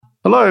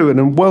Hello,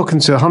 and welcome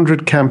to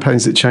 100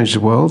 Campaigns That Changed the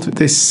World.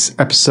 This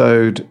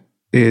episode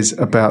is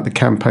about the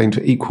campaign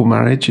for equal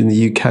marriage in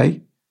the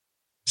UK,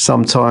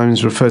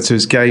 sometimes referred to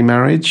as gay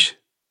marriage.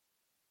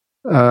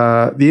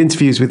 The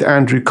interview is with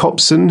Andrew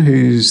Copson,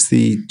 who's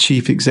the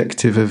Chief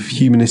Executive of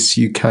Humanists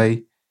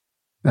UK,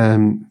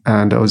 and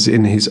I was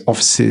in his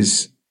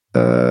offices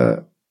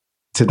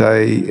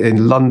today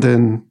in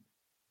London,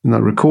 and I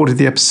recorded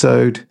the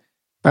episode.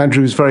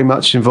 Andrew was very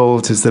much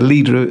involved as the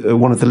leader,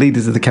 one of the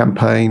leaders of the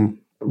campaign,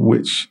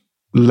 which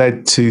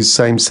led to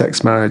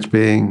same-sex marriage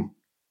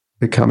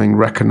becoming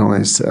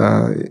recognised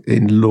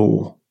in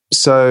law.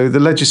 So the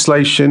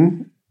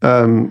legislation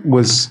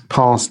was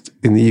passed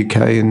in the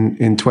UK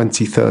in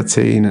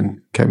 2013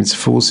 and came into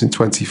force in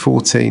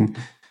 2014.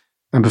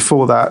 And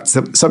before that,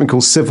 something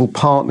called civil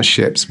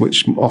partnerships,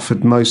 which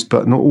offered most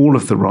but not all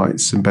of the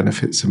rights and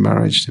benefits of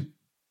marriage,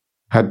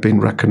 had been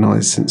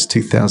recognised since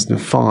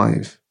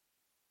 2005.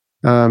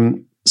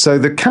 So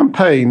the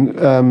campaign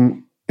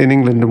in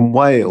England and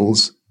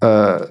Wales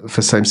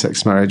for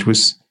same-sex marriage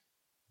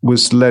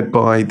was led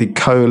by the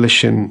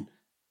Coalition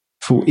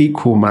for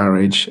Equal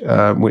Marriage,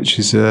 which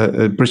is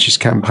a British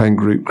campaign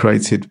group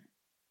created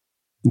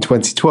in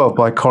 2012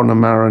 by Conor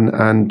Maron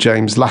and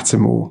James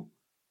Lattimore,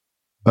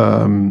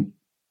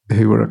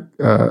 who were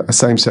a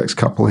same-sex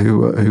couple who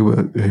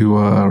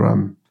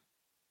were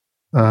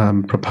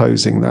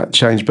proposing that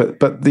change.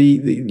 But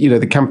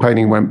the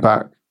campaigning went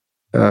back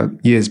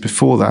years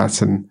before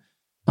that, and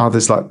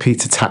others like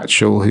Peter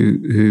Tatchell,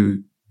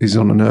 who is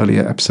on an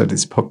earlier episode of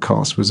this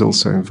podcast, was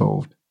also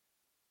involved.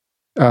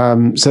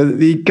 So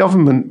the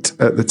government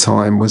at the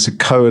time was a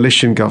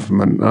coalition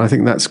government, and I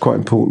think that's quite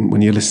important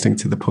when you're listening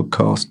to the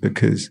podcast,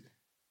 because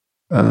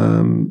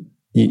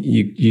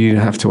you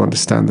have to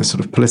understand the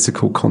sort of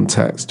political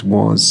context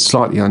was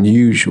slightly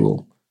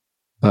unusual.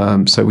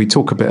 So we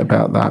talk a bit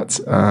about that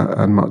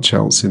and much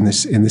else in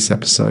this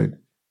episode.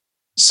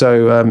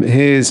 So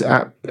here's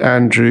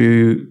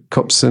Andrew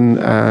Copson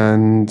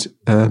and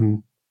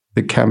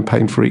the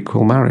campaign for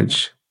equal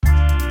marriage.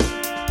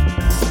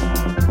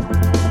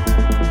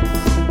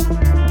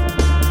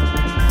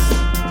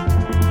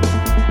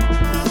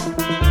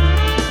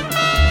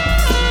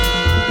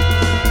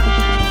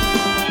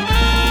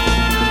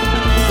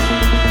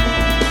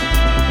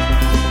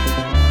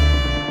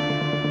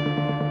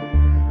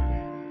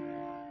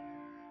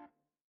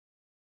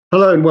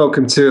 Hello and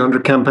welcome to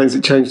 100 Campaigns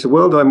That Changed the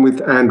World. I'm with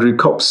Andrew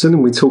Copson,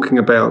 and we're talking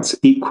about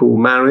equal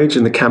marriage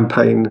and the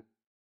campaign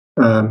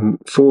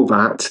for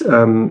that.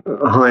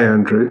 Hi,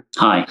 Andrew.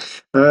 Hi.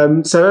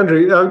 So,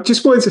 Andrew, I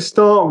just wanted to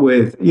start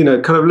with,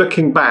 kind of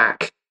looking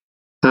back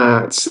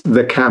at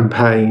the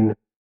campaign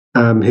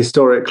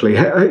historically.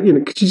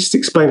 Could you just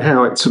explain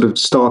how it sort of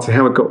started,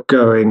 how it got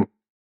going,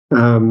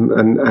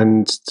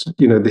 and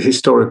the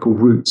historical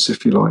roots,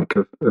 if you like,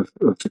 of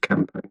the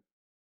campaign?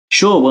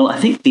 Sure. Well, I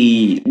think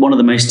one of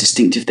the most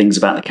distinctive things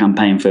about the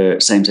campaign for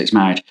same-sex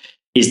marriage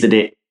is that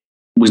it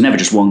was never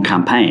just one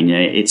campaign.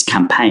 It's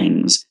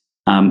campaigns,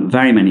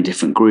 very many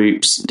different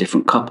groups,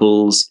 different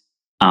couples,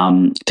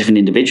 different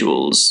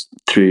individuals,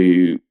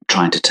 through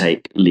trying to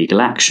take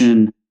legal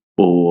action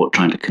or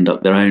trying to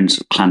conduct their own sort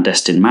of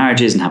clandestine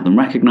marriages and have them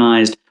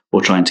recognised,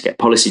 or trying to get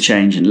policy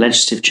change and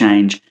legislative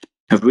change,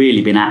 have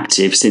really been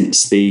active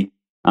since the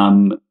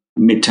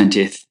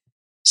mid-20th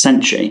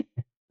century.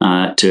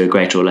 To a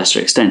greater or lesser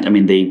extent. I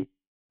mean,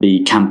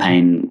 the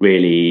campaigns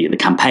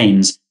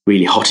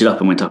really hotted up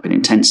and went up in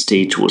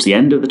intensity towards the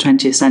end of the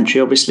 20th century,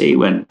 obviously,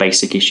 when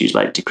basic issues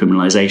like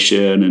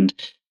decriminalisation and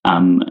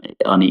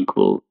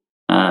unequal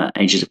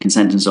ages of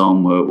consent and so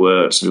on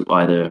were sort of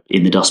either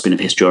in the dustbin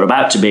of history or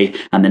about to be,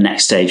 and the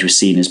next stage was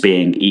seen as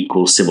being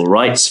equal civil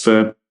rights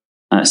for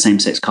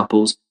same-sex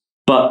couples.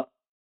 But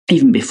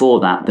even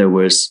before that, there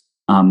was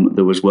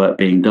work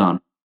being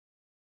done,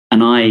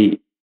 and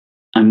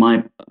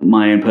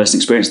my own personal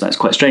experience of that is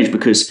quite strange,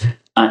 because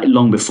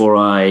long before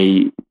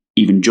I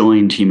even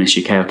joined Humanists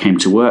UK or came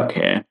to work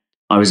here,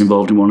 I was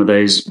involved in one of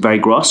those very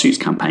grassroots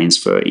campaigns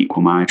for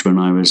equal marriage when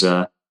I was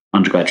an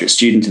undergraduate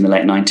student in the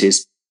late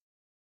 90s.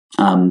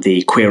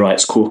 The Queer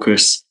Rights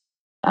Caucus,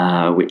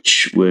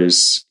 which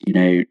was,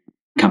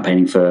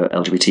 campaigning for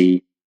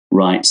LGBT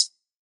rights,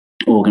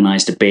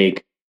 organised a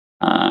big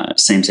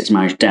same-sex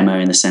marriage demo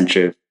in the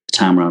centre of the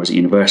town where I was at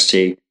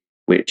university,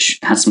 which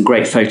had some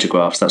great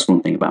photographs. That's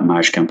one thing about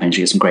marriage campaigns.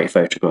 You get some great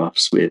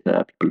photographs with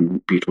people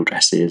in beautiful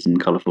dresses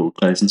and colourful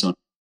clothes and so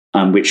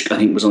on, which I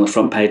think was on the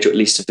front page, or at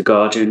least of The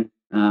Guardian.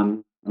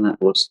 And that's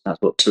what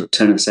sort of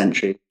turn of the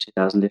century,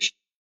 2000-ish.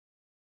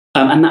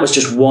 And that was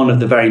just one of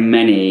the very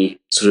many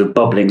sort of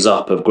bubblings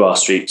up of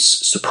grassroots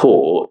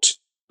support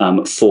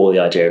for the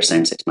idea of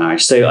same-sex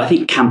marriage. So I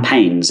think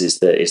campaigns is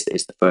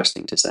the first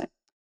thing to say.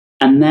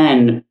 And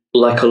then,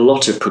 like a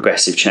lot of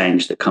progressive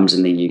change that comes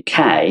in the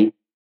UK,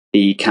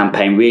 the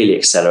campaign really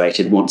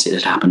accelerated once it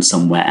had happened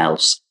somewhere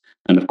else.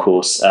 And of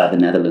course, the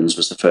Netherlands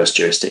was the first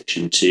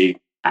jurisdiction to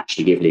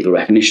actually give legal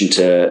recognition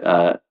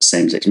to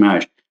same-sex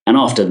marriage. And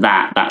after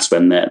that, that's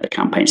when the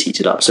campaigns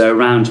heated up. So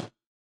around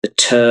the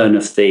turn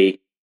of the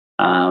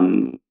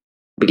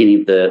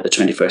beginning of the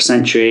 21st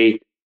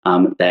century,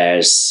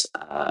 There's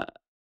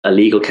a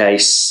legal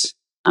case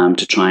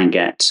to try and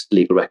get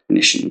legal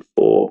recognition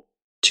for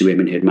two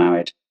women who had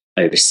married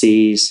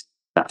overseas.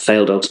 That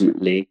failed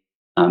ultimately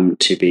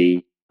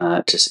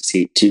to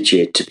succeed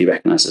to be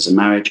recognised as a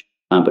marriage,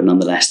 but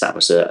nonetheless that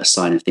was a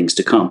sign of things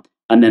to come.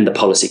 And then the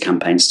policy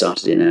campaign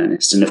started in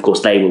earnest, and of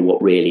course they were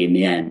what really in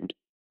the end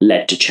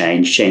led to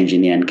change. Change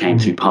in the end came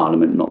through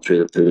Parliament, not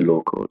through the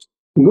law courts.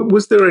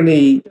 Was there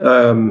any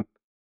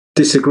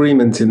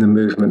disagreement in the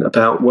movement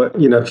about what,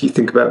 if you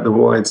think about the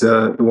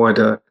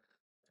wider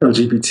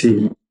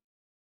LGBT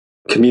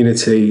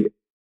community,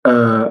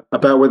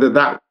 about whether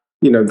that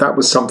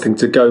was something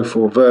to go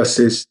for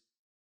versus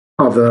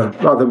other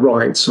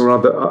rights or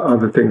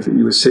other things that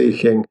you were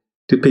seeking?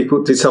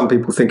 Did some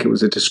people think it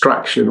was a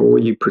distraction, or were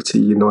you pretty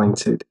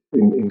united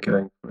in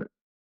going for it?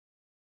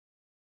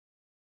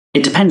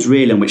 It depends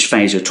really on which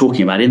phase you're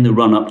talking about. In the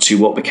run-up to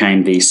what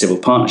became the Civil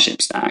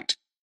Partnerships Act,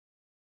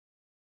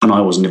 and I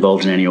wasn't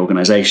involved in any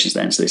organisations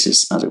then, so this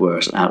is, as it were,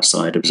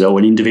 outside of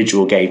an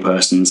individual gay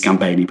person's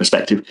campaigning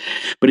perspective.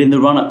 But in the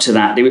run-up to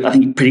that, I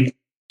think pretty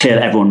clear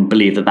that everyone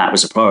believed that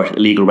was a priority.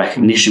 Legal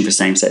recognition for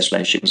same-sex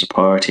relationship was a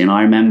priority. And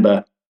I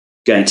remember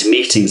going to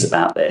meetings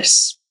about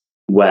this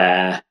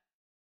where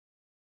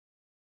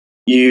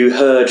you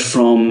heard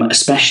from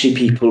especially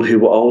people who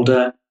were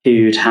older,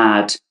 who'd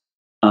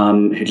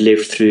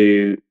lived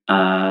through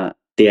the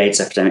AIDS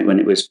epidemic when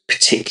it was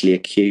particularly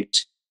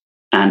acute,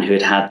 and who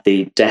had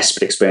the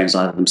desperate experience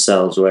either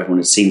themselves or everyone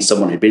had seen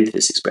someone who'd been through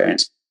this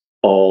experience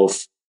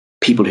of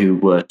people who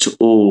were, to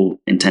all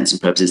intents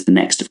and purposes, the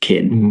next of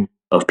kin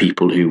of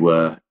people who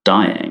were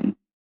dying,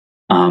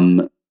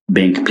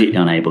 being completely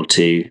unable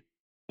to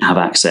have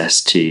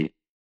access to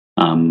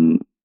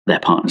their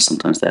partners,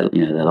 sometimes their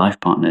life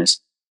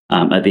partners,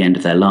 at the end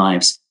of their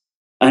lives,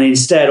 and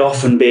instead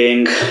often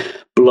being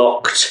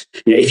blocked.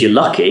 If you're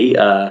lucky,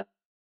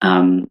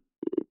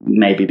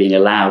 maybe being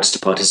allowed to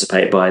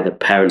participate by the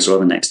parents or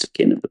other next of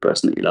kin of the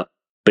person that you love.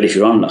 But if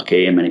you're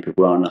unlucky, and many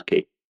people are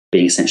unlucky,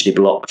 being essentially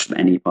blocked from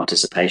any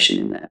participation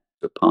in their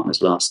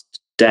partner's last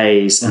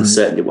days, and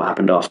certainly what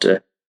happened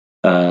after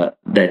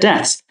their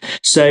deaths.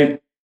 So,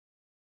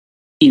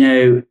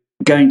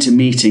 going to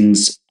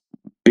meetings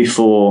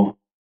before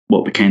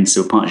what became the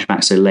Civil Partnership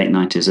Act, so late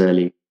 90s,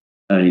 early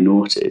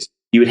noughties,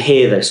 you would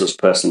hear those sorts of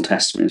personal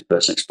testimonies,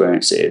 personal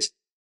experiences,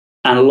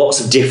 and lots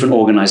of different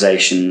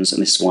organisations,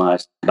 and this is why I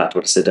back to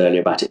what I said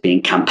earlier about it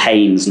being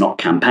campaigns, not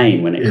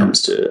campaign, when it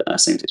comes to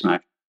same-sex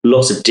marriage.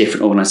 Lots of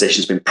different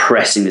organisations have been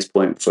pressing this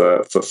point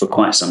for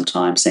quite some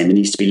time, saying there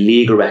needs to be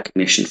legal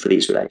recognition for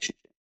these relationships.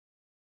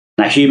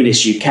 Now,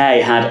 Humanist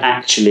UK had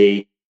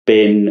actually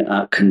been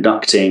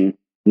conducting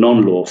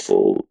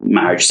non-lawful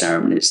marriage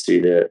ceremonies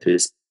through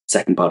the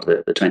second part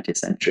of the 20th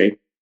century,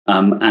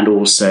 and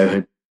also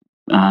had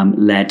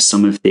led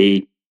some of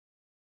the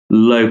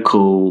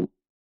local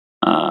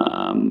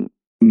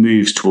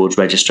moves towards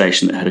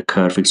registration that had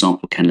occurred. For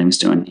example, Ken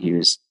Livingstone, when he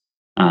was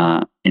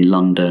in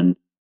London,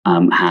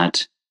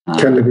 had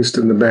Ken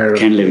Livingstone, the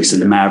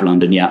mayor of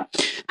London,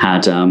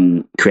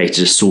 had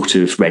created a sort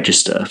of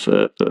register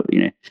for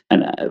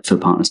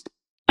partners,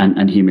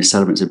 and humanist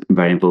celebrants have been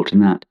very involved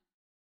in that.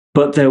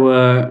 But there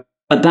were,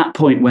 at that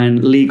point,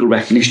 when legal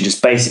recognition,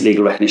 just basic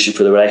legal recognition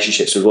for the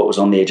relationships, was what was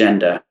on the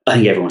agenda, I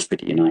think everyone was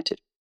pretty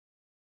united.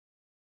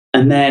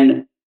 And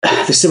then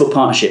the Civil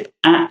Partnership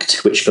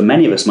Act, which for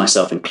many of us,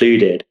 myself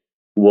included,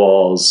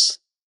 was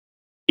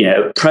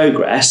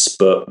progress,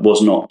 but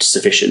was not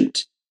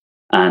sufficient,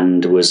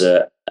 and was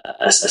a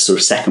sort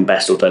of second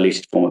best or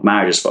diluted form of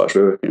marriage as far as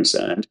we were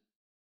concerned.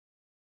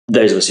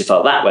 Those of us who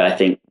felt that way, I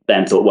think,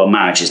 then thought, well,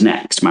 marriage is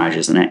next. Marriage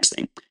is the next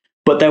thing.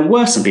 But there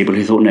were some people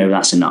who thought, no,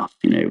 that's enough.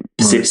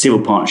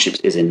 Civil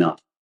partnerships is enough.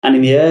 And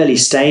in the early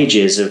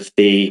stages of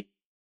the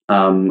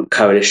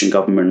coalition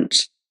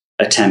government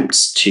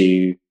attempts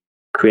to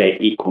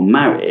create equal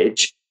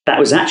marriage, that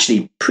was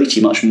actually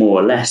pretty much more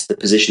or less the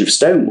position of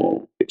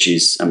Stonewall, which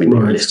is, the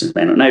listeners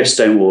may not know,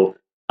 Stonewall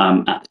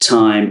at the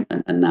time,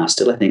 and now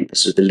still, I think,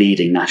 this was the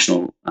leading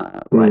national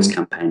rights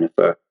campaigner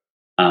for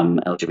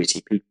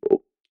LGBT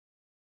people.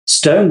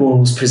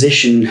 Stonewall's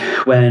position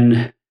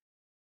when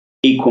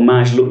equal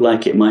marriage looked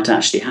like it might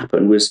actually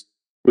happen was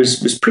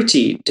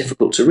pretty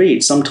difficult to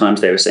read. Sometimes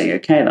they were saying,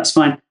 okay, that's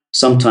fine.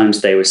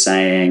 Sometimes they were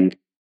saying,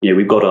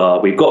 we've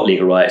got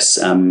legal rights,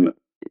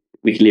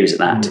 we can leave it at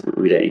that.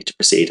 We don't need to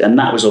proceed. And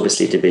that was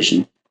obviously a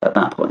division at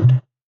that point.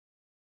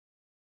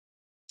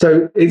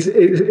 So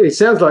it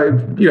sounds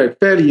like,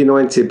 fairly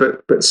united,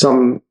 but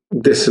some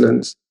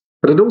dissonance.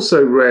 But I'd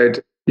also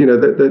read,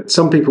 that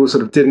some people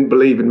sort of didn't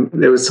believe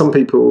there were some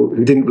people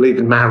who didn't believe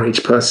in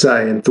marriage per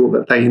se and thought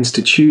that the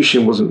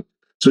institution wasn't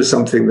sort of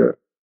something that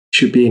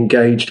should be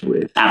engaged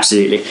with.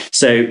 Absolutely.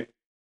 So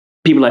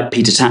people like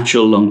Peter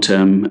Tatchell,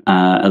 long-term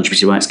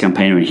LGBT rights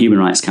campaigner and human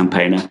rights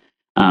campaigner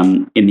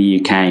in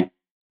the UK,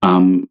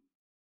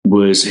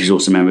 who's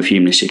also a member of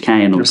Humanist UK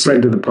and a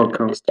friend of the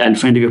podcast. And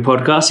friend of your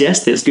podcast,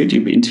 yes, that's good.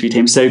 You interviewed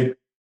him. So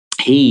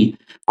he,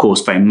 of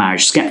course, very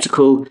marriage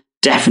skeptical,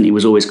 definitely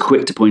was always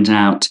quick to point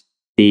out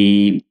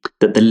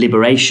that the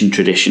liberation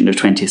tradition of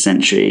 20th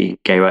century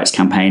gay rights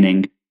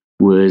campaigning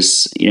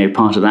was,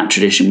 part of that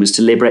tradition was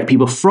to liberate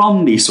people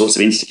from these sorts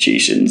of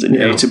institutions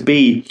and to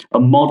be a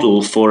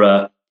model for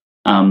a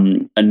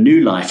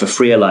new life, a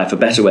freer life, a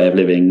better way of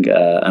living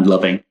and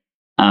loving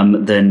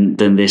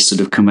than this sort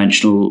of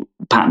conventional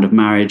pattern of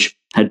marriage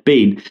had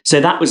been.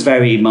 So that was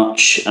very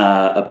much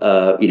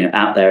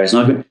out there as an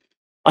argument.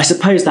 I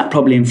suppose that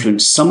probably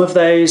influenced some of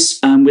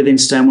those within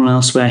Stonewall and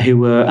elsewhere who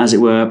were, as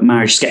it were,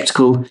 marriage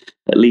sceptical,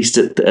 at least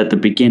at the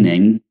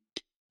beginning.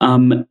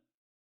 But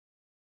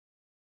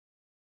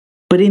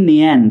in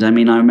the end, I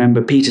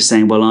remember Peter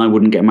saying, well, I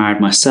wouldn't get married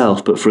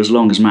myself, but for as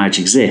long as marriage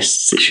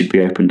exists, it should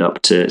be opened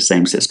up to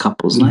same-sex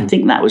couples. And I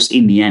think that was,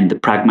 in the end, the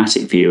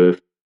pragmatic view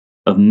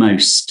of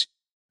most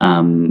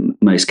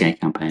gay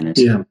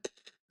campaigners. Yeah.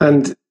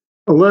 And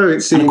although it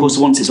seems... And of course,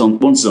 once it's on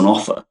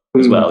offer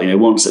as well,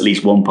 once at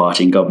least one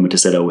party in government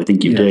has said, oh, we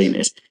think you're doing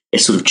this,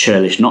 it's sort of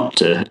churlish not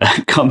to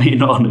come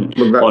in on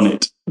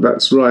it.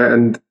 That's right.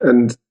 And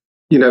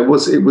it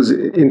was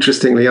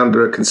interestingly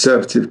under a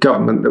Conservative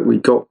government that we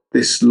got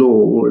this law,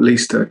 or at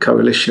least a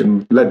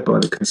coalition led by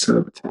the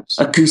Conservatives.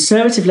 A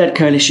Conservative-led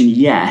coalition,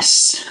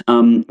 yes.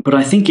 But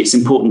I think it's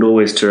important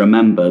always to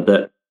remember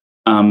that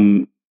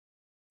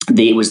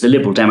it was the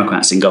Liberal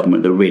Democrats in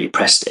government that really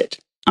pressed it.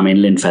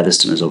 Lynn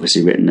Featherstone has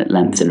obviously written at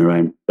length in her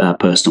own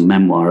personal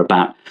memoir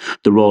about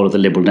the role of the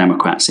Liberal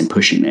Democrats in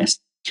pushing this.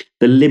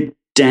 The Lib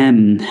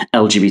Dem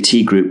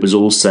LGBT group was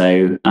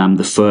also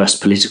the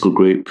first political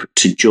group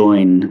to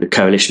join the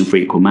Coalition for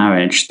Equal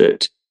Marriage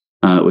that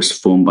was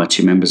formed by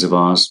two members of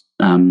ours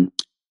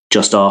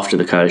just after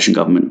the coalition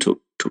government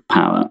took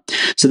power.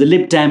 So the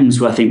Lib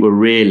Dems, I think, were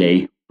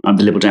really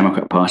the Liberal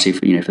Democrat Party.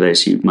 For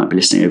those who might be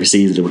listening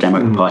overseas, the Liberal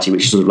Democrat Party,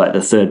 which is sort of like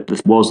the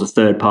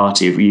third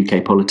party of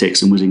UK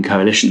politics and was in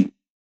coalition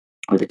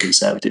with the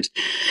Conservatives,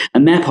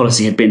 and their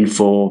policy had been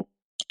still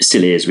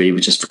is really,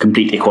 just for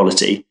complete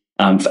equality.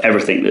 For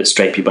everything that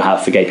straight people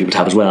have, for gay people to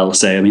have as well.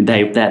 So,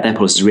 their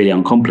policy is really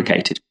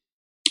uncomplicated.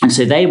 And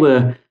so they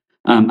were,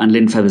 and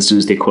Lynn Featherstone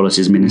as the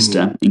Equalities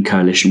Minister in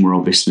coalition were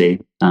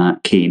obviously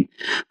keen.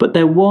 But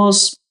there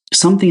was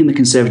something in the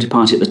Conservative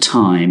Party at the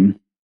time,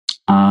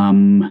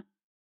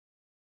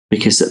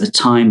 because at the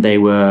time they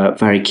were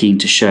very keen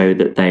to show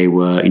that they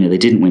were, they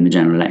didn't win the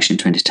general election in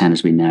 2010,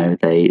 as we know.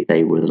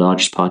 They were the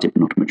largest party,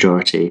 but not a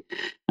majority.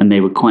 And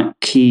they were quite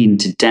keen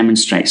to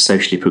demonstrate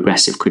socially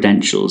progressive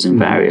credentials in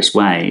various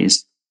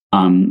ways,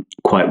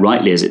 quite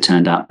rightly, as it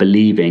turned out,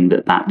 believing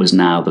that was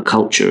now the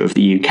culture of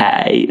the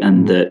UK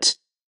and that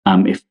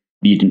if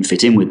you didn't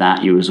fit in with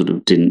that, you sort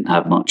of didn't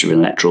have much of an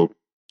electoral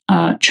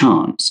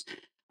chance.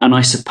 And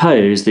I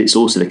suppose that it's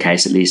also the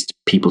case, at least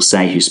people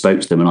say who spoke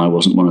to them, and I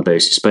wasn't one of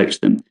those who spoke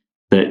to them,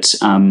 that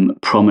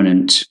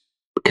prominent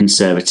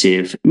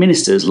Conservative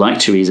ministers like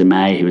Theresa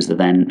May, who was the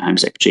then Home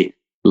Secretary,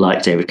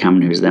 like David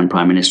Cameron, who was the then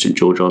Prime Minister, and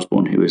George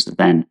Osborne, who was the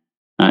then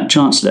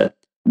Chancellor,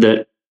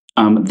 that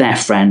their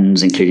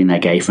friends, including their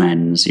gay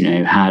friends,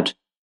 had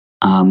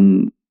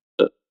been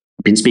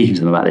speaking to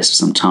them about this for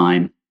some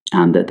time,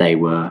 and that they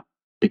were,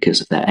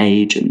 because of their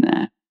age and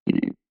their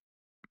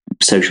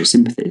social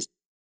sympathies,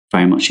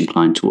 very much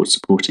inclined towards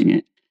supporting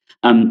it.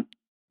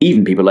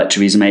 Even people like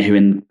Theresa May, who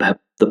in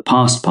the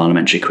past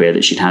parliamentary career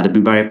that she'd had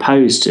been very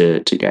opposed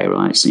to gay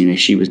rights.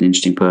 She was an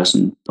interesting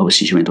person.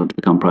 Obviously, she went on to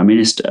become Prime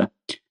Minister.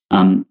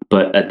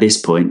 But at this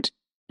point,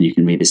 you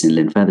can read this in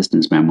Lynn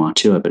Featherstone's memoir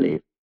too, I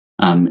believe,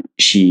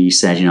 she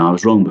said, I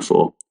was wrong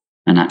before.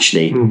 And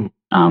actually,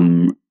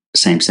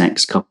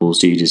 same-sex couples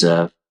do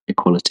deserve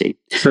equality.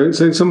 So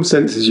in some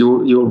senses,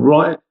 you're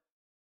right.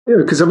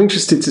 Because I'm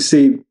interested to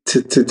see,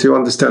 to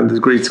understand the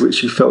degree to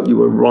which you felt you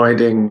were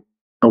riding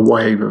a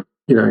wave of,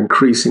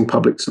 increasing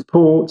public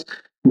support,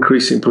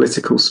 increasing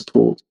political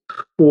support,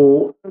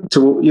 or to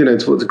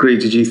what degree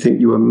did you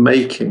think you were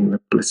making the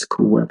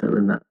political weather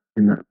in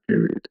that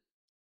period?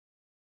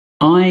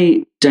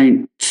 I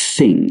don't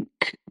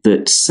think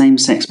that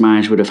same-sex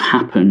marriage would have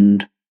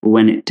happened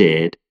when it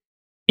did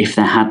if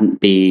there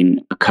hadn't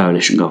been a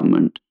coalition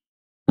government.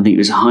 I think it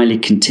was highly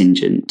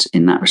contingent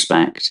in that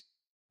respect.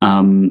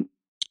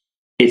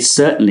 It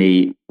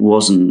certainly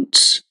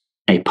wasn't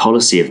a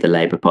policy of the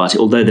Labour Party,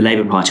 although the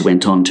Labour Party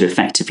went on to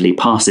effectively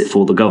pass it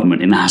for the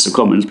government in the House of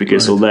Commons,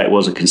 because although it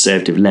was a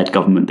Conservative-led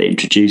government that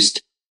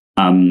introduced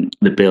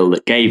the bill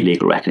that gave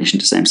legal recognition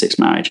to same-sex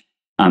marriage,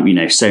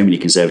 so many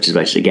Conservatives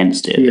voted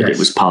against it that it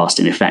was passed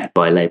in effect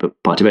by Labour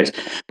Party votes.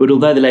 But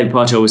although the Labour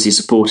Party obviously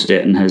supported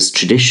it and has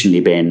traditionally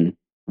been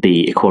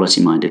the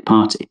equality-minded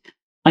party,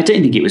 I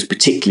don't think it was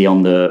particularly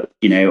on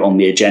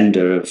the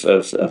agenda of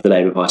the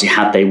Labour Party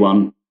had they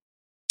won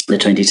the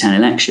 2010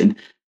 election.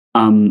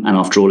 And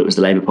after all, it was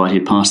the Labour Party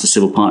who passed the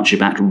Civil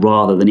Partnership Act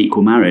rather than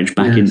equal marriage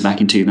back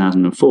in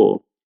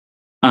 2004.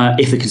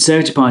 If the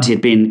Conservative Party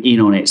had been in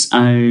on its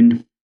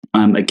own,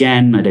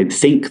 again, I don't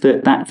think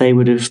that they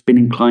would have been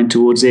inclined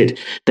towards it.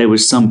 There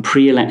was some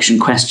pre-election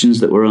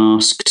questions that were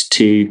asked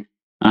to,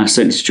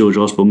 certainly to George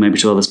Osborne, maybe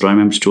to others, but I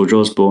remember to George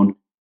Osborne,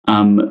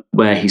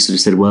 where he sort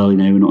of said, well,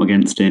 we're not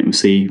against it, we'll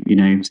see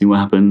what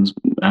happens,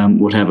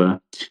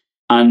 whatever.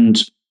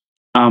 And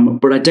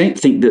But I don't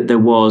think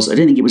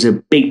it was a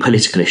big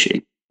political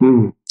issue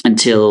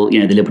until,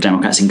 the Liberal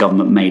Democrats in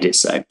government made it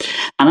so.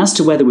 And as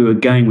to whether we were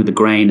going with the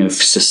grain of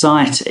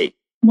society,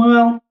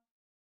 well,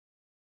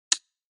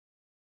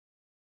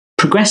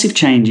 progressive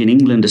change in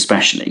England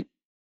especially,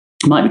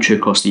 might be true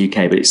across the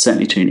UK, but it's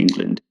certainly true in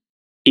England,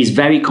 is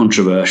very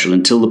controversial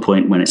until the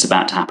point when it's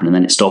about to happen, and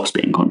then it stops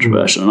being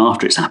controversial. And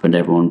after it's happened,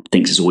 everyone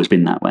thinks it's always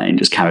been that way and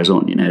just carries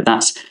on.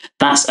 That's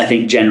I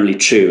think generally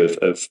true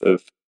of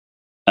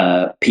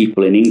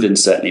people in England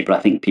certainly, but I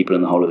think people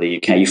in the whole of the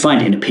UK. You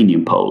find it in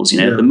opinion polls.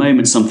 At the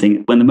moment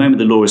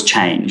the law has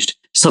changed,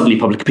 suddenly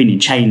public opinion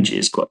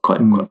changes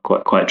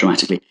quite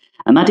dramatically,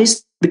 and that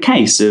is the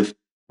case with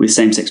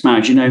same-sex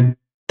marriage.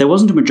 There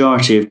wasn't the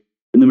majority of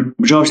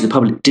the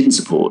public didn't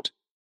support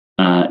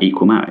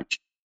equal marriage.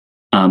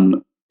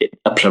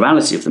 A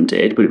plurality of them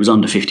did, but it was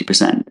under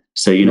 50%.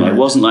 So, it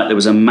wasn't like there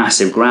was a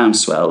massive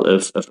groundswell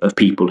of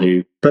people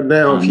who But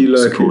now if you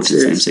look, supported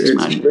same-sex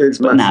marriage.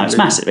 But now it's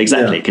massive,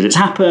 exactly, because it's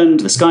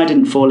happened, the sky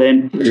didn't fall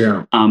in.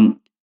 Yeah.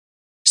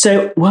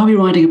 So while we're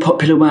riding a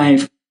popular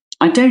wave,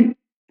 it'd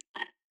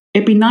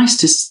be nice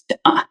to,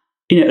 a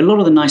lot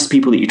of the nice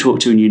people that you talk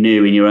to and you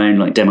knew in your own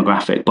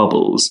demographic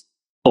bubbles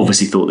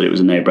obviously thought that it was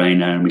a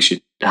no-brainer and we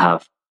should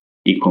have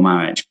equal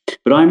marriage.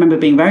 But I remember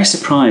being very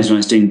surprised when I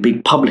was doing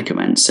big public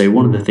events. So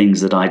one of the things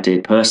that I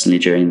did personally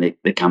during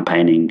the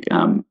campaigning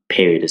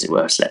period, as it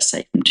were, so let's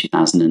say from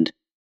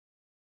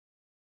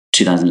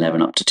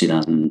 2011 up to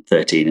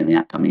 2013 and the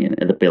act coming in,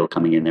 the bill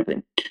coming in and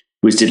everything,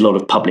 was did a lot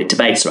of public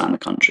debates around the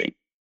country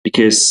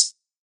because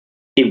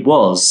it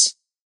was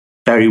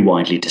very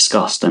widely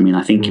discussed.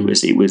 I think it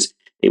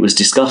was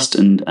discussed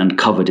and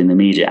covered in the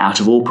media out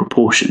of all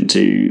proportion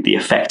to the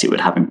effect it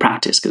would have in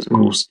practice, because of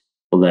course,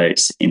 although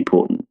it's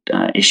important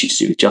issue to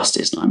do with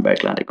justice, and I'm very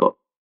glad it got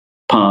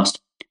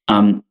passed,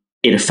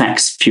 it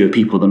affects fewer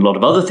people than a lot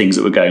of other things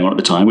that were going on at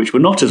the time, which were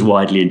not as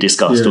widely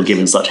discussed or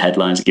given such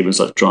headlines, given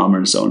such drama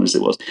and so on as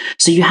it was.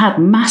 So you had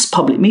mass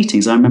public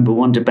meetings. I remember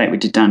one debate we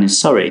did down in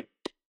Surrey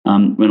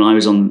when I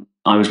was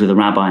with a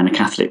rabbi and a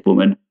Catholic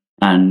woman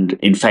and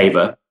in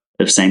favour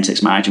of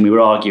same-sex marriage, and we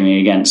were arguing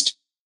against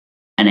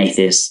an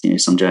atheist,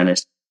 some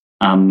journalist,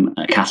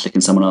 a Catholic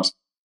and someone else,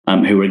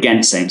 who were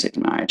against same-sex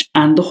marriage.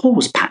 And the hall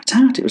was packed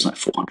out. It was like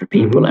 400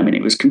 people.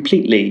 It was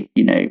completely,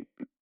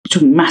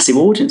 talking massive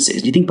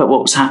audiences. You think about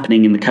what was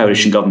happening in the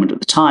coalition government at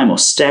the time,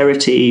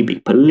 austerity,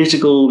 big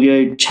political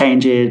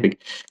changes, big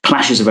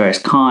clashes of various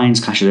kinds,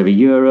 clashes over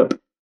Europe.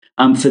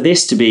 For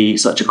this to be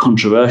such a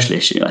controversial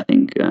issue, I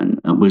think,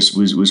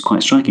 was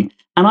quite striking.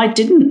 And I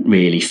didn't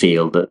really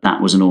feel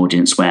that was an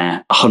audience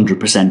where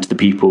 100% of the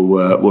people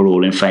were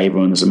all in favour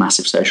and there's a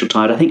massive social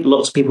tide. I think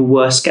lots of people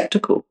were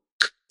sceptical.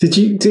 Did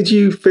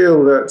you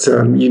feel that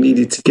you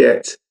needed to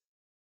get,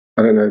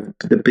 I don't know,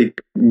 the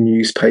big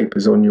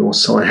newspapers on your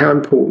side? How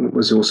important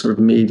was your sort of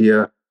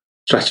media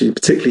strategy,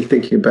 particularly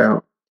thinking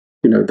about,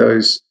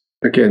 those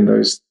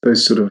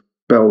sort of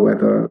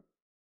bellwether,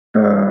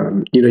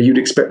 you'd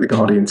expect the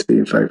Guardian to be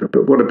in favour,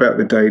 but what about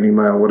the Daily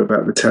Mail? What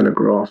about the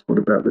Telegraph? What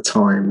about the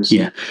Times?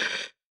 Yeah.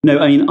 No,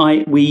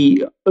 I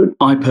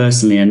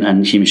personally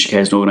and Human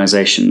Care as an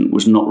organisation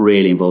was not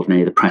really involved in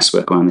any of the press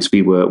work around this.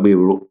 We were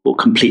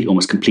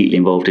almost completely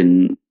involved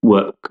in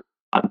work,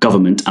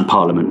 government and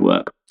Parliament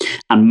work,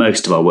 and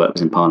most of our work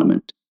was in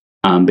Parliament,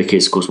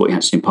 because of course what you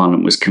had to do in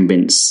Parliament was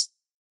convince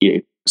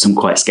some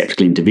quite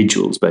sceptical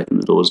individuals, both in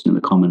the Lords and in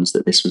the Commons,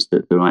 that this was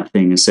the right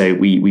thing, and so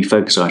we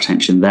focused our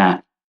attention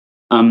there.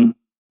 I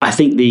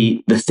think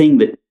the thing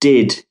that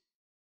did,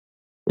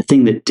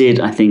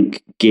 I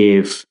think,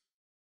 give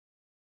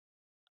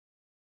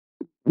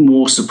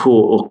more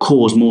support or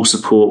cause more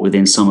support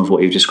within some of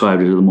what you've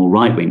described as the more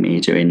right-wing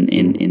media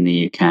in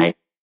the UK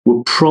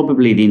were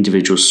probably the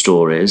individual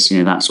stories.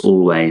 That's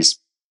always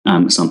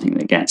something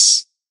that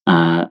gets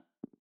the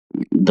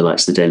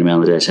likes of the Daily Mail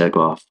and the Daily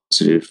Telegraph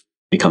sort of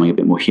becoming a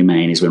bit more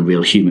humane, is when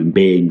real human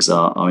beings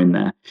are in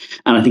there.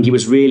 And I think it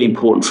was really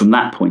important from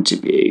that point of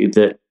view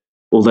that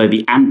although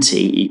the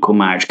anti-equal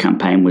marriage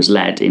campaign was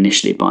led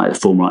initially by the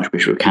former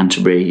Archbishop of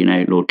Canterbury,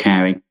 Lord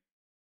Carey,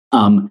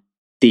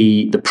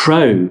 the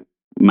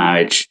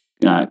pro-marriage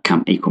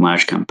equal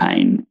marriage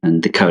campaign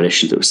and the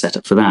coalitions that were set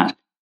up for that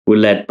were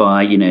led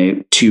by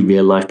two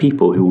real-life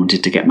people who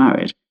wanted to get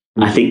married.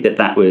 I think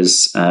that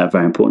was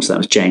very important. So that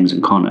was James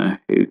and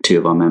Connor, two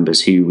of our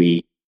members, who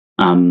we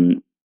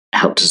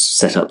helped us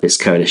set up this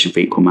coalition for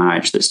equal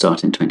marriage that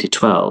started in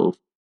 2012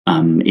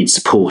 in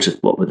support of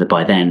what were the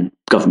by then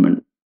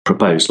government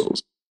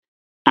proposals.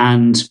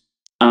 And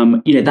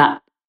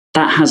that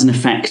has an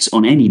effect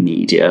on any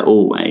media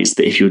always,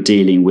 that if you're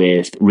dealing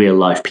with real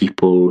life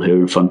people who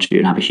are in front of you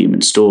and have a human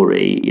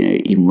story,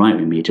 even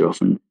right-wing media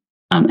often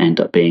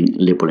end up being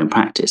liberal in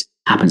practice.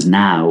 Happens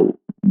now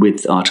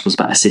with articles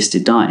about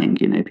assisted dying.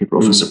 People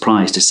are often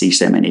surprised to see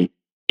so many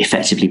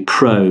effectively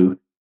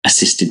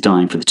pro-assisted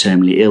dying for the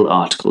terminally ill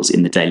articles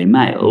in the Daily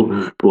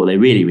Mail, but what they're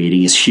really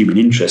reading is human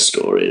interest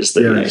stories.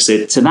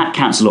 That, so that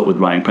counts a lot with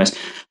right-wing press.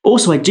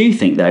 Also, I do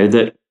think, though,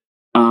 that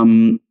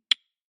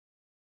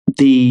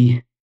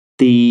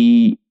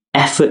the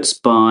efforts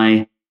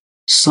by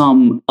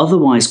some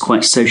otherwise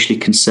quite socially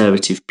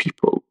conservative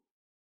people.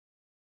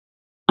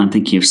 I'm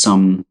thinking of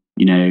some,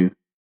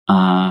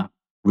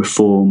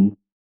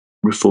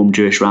 reform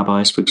Jewish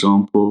rabbis, for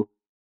example,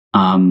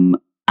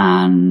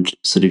 and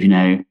sort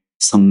of,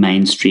 some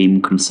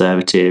mainstream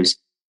conservatives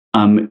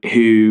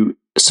who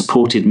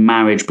supported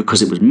marriage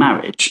because it was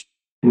marriage,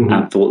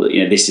 and thought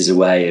that this is a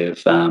way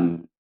of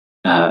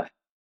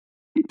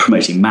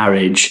promoting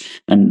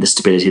marriage and the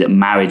stability that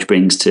marriage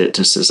brings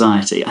to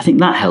society. I think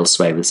that held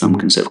sway with some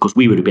conservatives. Of course,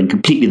 we would have been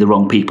completely the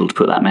wrong people to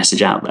put that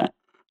message out there.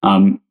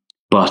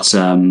 But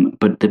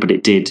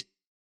it did.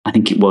 I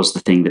think it was the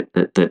thing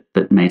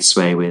that made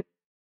sway with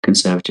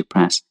conservative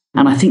press.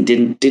 And I think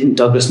didn't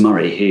Douglas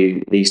Murray,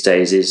 who these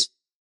days is,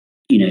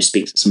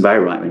 speaks at some very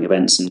right wing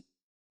events, and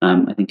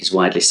I think is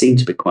widely seen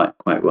to be quite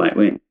right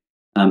wing.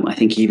 I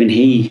think even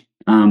he,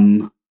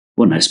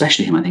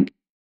 especially him, I think,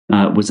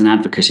 was an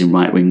advocate in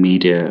right wing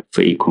media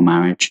for equal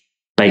marriage,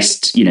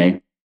 based,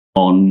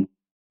 on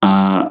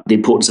the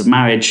importance of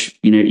marriage.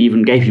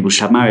 Even gay people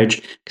should have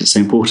marriage because it's so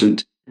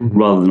important,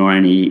 rather than on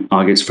any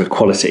arguments for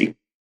equality,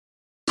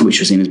 which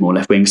was seen as more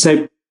left wing.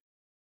 So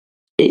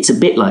it's a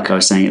bit like I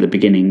was saying at the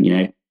beginning.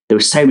 There were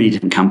so many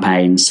different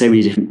campaigns, so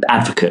many different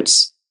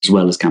advocates, as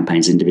well as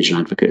campaigns, individual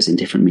advocates in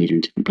different media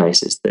and different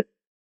places, that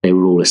they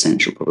were all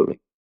essential, probably.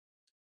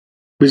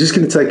 We're just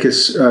going to take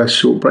a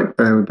short break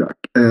there. We're back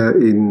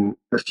in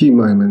a few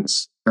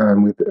moments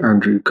with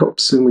Andrew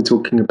Copson. We're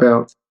talking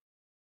about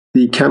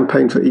the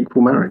campaign for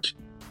equal marriage.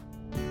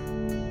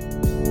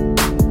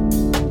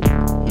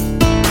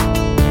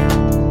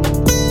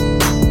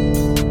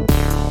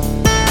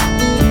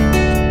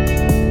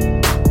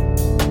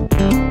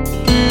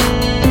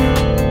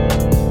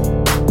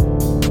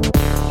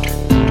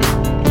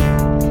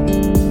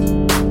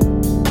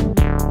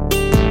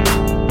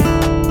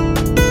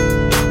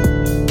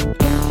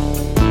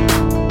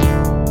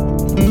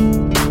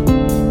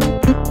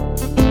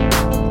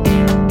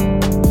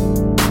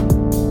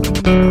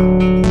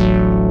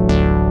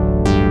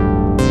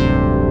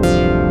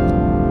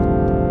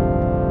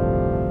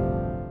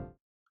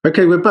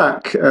 Okay, we're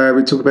back.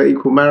 We talk about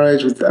equal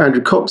marriage with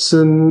Andrew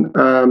Copson.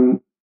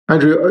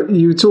 Andrew,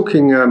 you were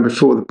talking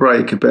before the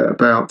break a bit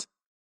about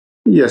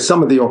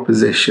some of the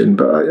opposition,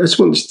 but I just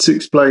wanted to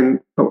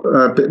explain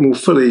a bit more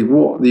fully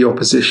what the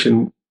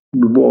opposition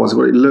was,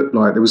 what it looked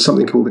like. There was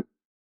something called,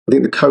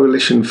 the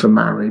Coalition for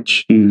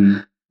Marriage,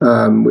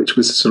 which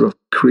was sort of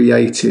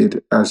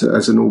created as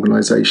an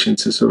organisation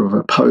to sort of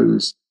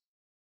oppose.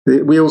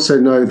 We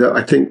also know that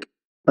I think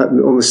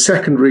on the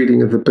second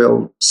reading of the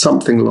bill,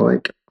 something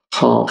like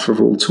half of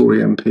all Tory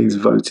MPs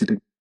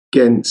voted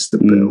against the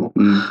bill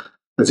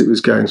as it was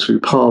going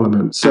through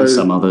Parliament. So, and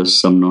some others,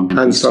 some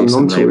non-MPs. And some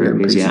non-Tory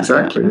MPs,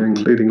 exactly,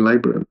 including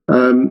Labour.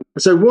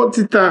 So what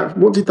did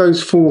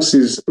those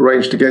forces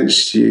raged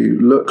against you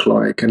look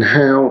like, and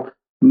how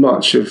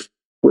much of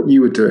what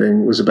you were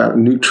doing was about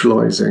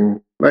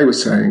neutralising, they were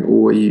saying,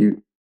 or were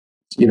you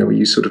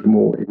sort of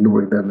more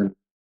ignoring them and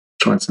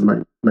trying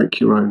to make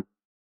your own?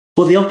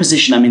 Well, the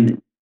opposition,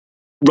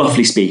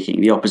 roughly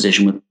speaking, the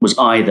opposition was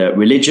either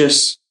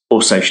religious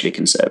or socially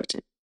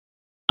conservative.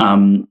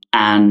 And,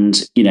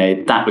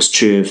 that was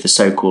true of the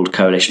so-called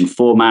Coalition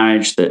for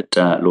Marriage that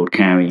Lord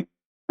Carey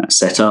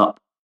set up.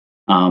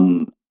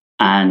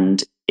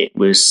 And it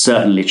was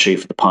certainly true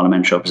for the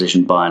parliamentary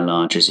opposition by and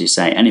large, as you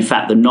say. And in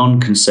fact, the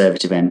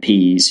non-conservative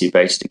MPs who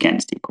voted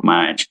against equal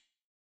marriage,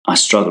 I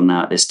struggle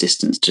now at this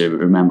distance to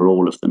remember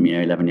all of them,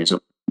 11 years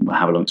or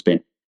however long it's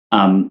been.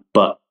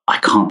 But I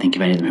can't think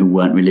of any of them who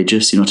weren't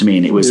religious. You know what I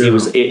mean? It was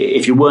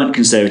if you weren't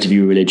conservative,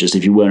 you were religious.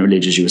 If you weren't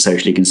religious, you were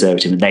socially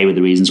conservative, and they were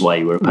the reasons why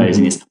you were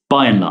opposing it.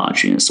 By and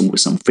large,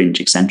 some fringe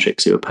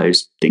eccentrics who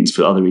opposed things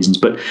for other reasons,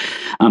 but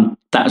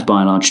that was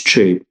by and large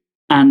true.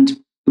 And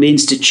the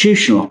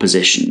institutional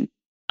opposition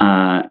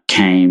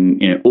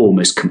came,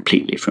 almost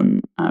completely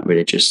from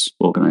religious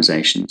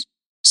organisations.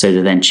 So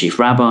the then chief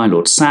rabbi,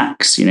 Lord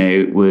Sachs,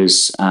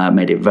 was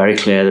made it very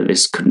clear that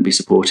this couldn't be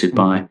supported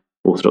by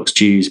Orthodox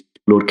Jews.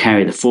 Lord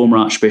Carey, the former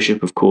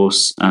Archbishop, of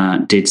course,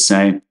 did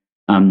so.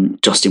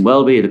 Justin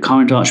Welby, the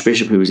current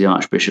Archbishop, who was the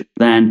Archbishop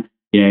then,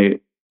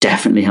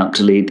 definitely helped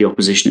to lead the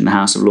opposition in the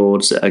House of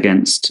Lords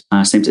against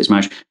same-sex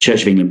marriage.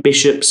 Church of England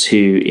bishops,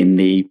 who in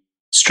the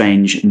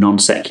strange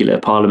non-secular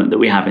parliament that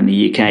we have in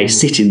the UK,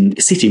 sit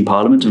in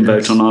Parliament and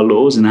vote on our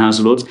laws in the House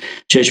of Lords.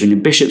 Church of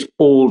England bishops,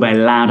 all very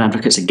loud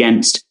advocates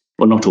against,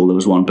 well, not all, there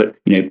was one, but,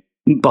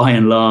 by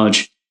and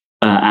large,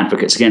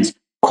 advocates against.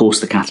 Of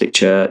course, the Catholic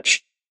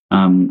Church,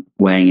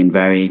 weighing in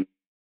very,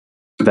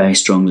 very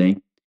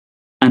strongly.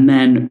 And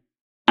then,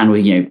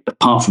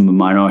 apart from a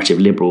minority of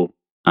liberal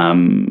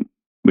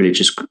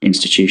religious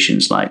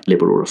institutions like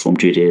Liberal Reform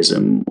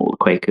Judaism or the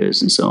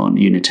Quakers and so on,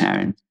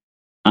 Unitarians,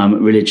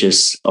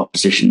 religious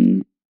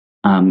opposition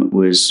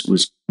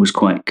was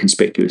quite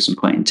conspicuous and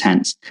quite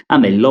intense.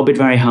 And they lobbied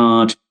very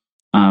hard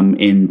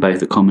in both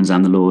the Commons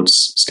and the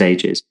Lords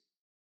stages.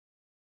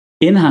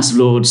 In the House of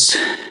Lords,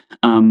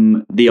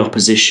 the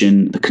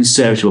opposition, the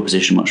conservative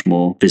opposition, much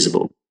more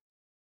visible.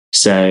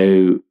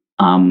 So,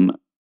 and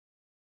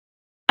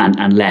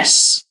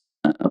less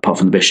apart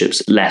from the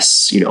bishops,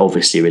 less,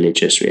 obviously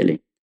religious, really.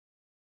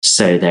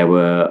 So there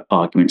were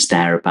arguments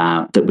there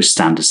that were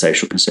standard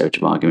social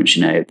conservative arguments.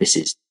 This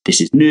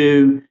is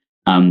new,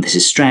 this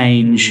is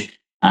strange.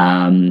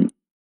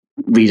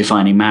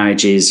 Redefining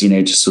marriage is,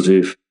 just sort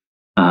of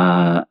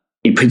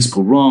in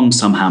principle wrong.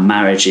 Somehow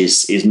marriage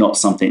is not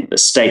something that the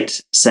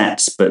state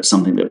sets, but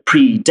something that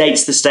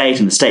predates the state,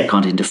 and the state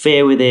can't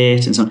interfere with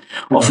it. And so on.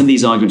 Often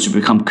these arguments have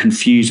become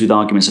confused with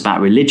arguments about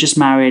religious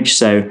marriage.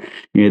 So,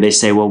 they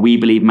say, well, we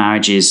believe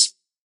marriage is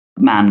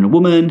a man and a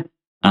woman,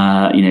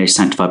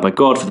 sanctified by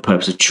God for the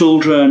purpose of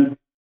children.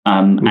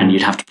 And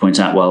you'd have to point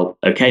out, well,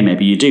 okay,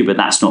 maybe you do, but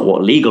that's not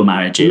what legal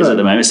marriage is at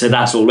the moment. So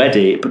that's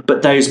already,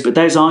 but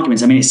those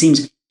arguments, it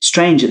seems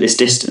strange at this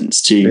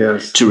distance to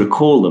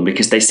recall them,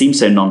 because they seem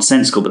so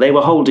nonsensical, but they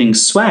were holding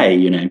sway,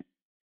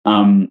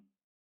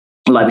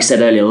 like we said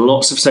earlier,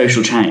 lots of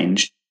social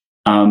change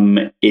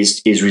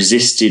is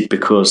resisted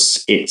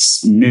because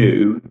it's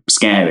new,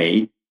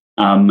 scary,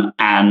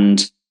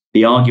 and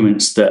the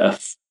arguments that are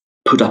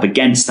put up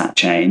against that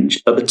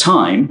change at the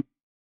time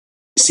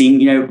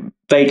seem,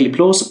 vaguely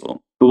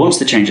plausible. But once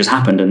the change has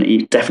happened,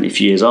 and definitely a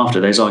few years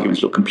after, those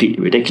arguments look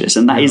completely ridiculous.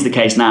 And that is the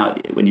case now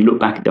when you look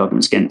back at the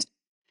arguments against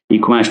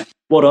equal marriage.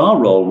 What our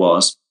role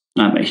was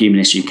at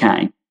Humanist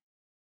UK,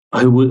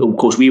 of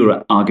course, we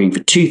were arguing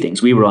for two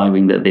things. We were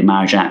arguing that the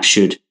Marriage Act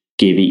should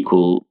give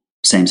equal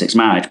same-sex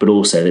marriage, but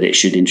also that it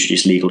should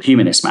introduce legal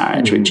humanist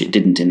marriage, which it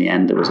didn't in the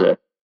end. There was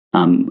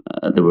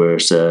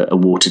a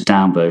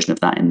watered-down version of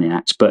that in the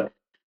Act. But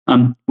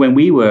when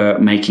we were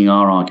making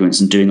our arguments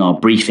and doing our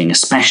briefing,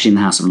 especially in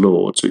the House of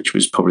Lords, which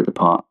was probably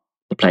the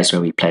place where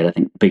we played, I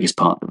think, the biggest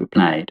part that we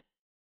played,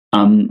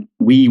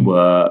 we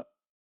were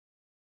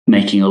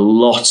making a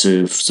lot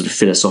of sort of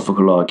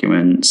philosophical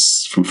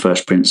arguments from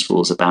first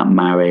principles about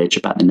marriage,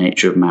 about the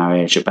nature of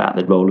marriage, about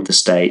the role of the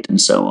state, and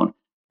so on,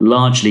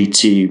 largely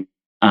to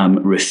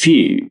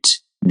refute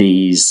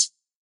these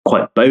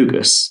quite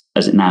bogus,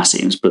 as it now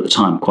seems, but at the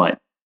time quite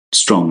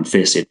strong and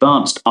fiercely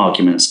advanced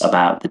arguments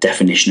about the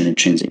definition and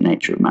intrinsic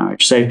nature of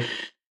marriage. So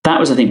that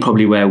was, I think,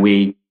 probably where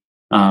we,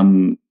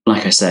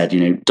 like I said,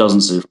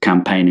 dozens of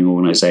campaigning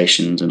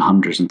organisations and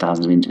hundreds and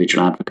thousands of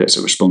individual advocates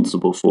are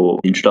responsible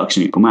for the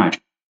introduction of equal marriage.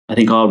 I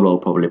think our role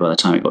probably by the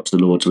time it got to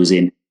the Lords was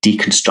in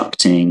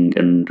deconstructing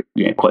and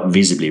quite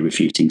visibly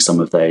refuting some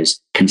of those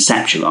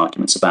conceptual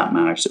arguments about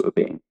marriage that were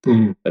being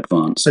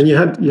advanced. And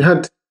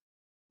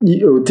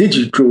did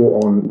you draw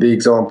on the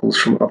examples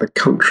from other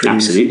countries?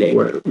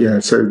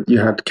 Absolutely. So you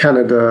had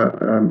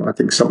Canada. I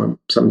think some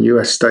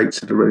US states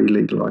had already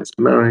legalised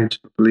marriage,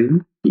 I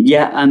believe.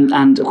 Yeah,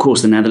 and of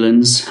course the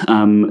Netherlands.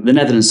 The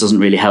Netherlands doesn't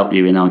really help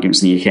you in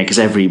arguments in the UK, because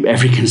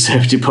every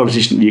conservative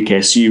politician in the UK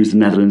assumes the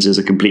Netherlands is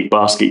a complete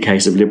basket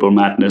case of liberal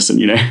madness, and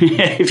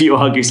if you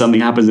argue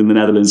something happens in the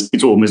Netherlands,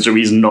 it's almost a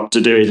reason not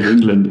to do it in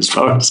England, as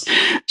far as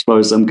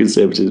some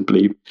conservatives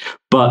believe.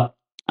 But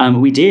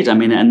we did.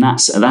 And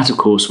that of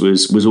course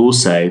was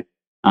also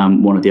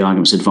one of the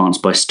arguments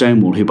advanced by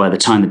Stonewall, who by the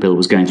time the bill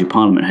was going through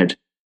Parliament had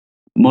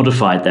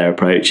modified their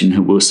approach and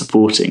who were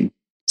supporting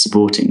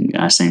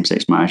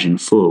same-sex marriage in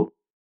full.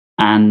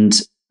 And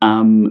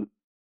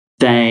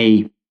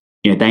they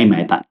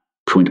made that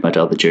point about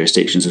other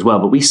jurisdictions as well,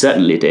 but we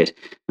certainly did,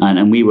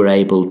 and we were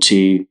able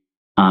to,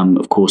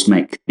 of course,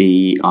 make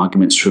the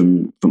arguments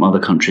from other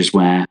countries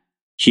where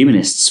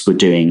humanists were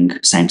doing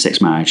same-sex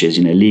marriages,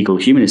 legal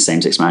humanist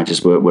same-sex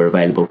marriages were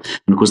available.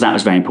 And of course, that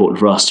was very important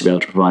for us to be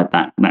able to provide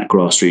that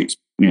grassroots,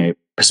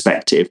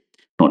 perspective,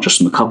 not just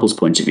from the couple's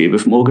point of view,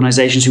 but from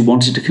organisations who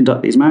wanted to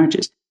conduct these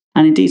marriages.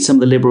 And indeed, some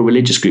of the liberal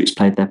religious groups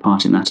played their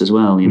part in that as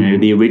well.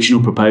 The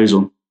original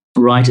proposal,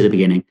 right at the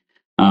beginning,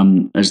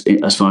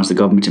 as far as the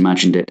government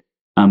imagined it,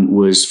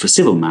 was for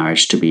civil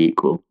marriage to be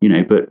equal.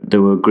 But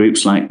there were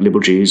groups like liberal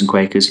Jews and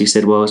Quakers who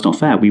said, well, it's not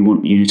fair. We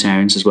want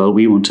Unitarians as well.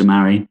 We want to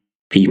marry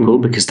people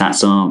because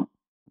that's our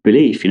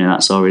belief.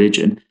 That's our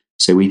religion.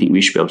 So we think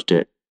we should be able to do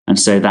it. And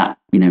so that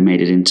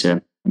made it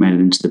into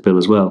the bill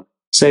as well.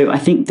 So I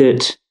think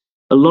that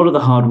a lot of the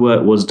hard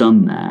work was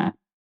done there,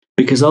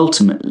 because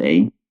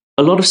ultimately,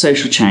 a lot of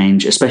social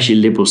change, especially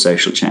liberal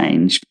social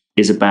change,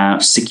 is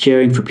about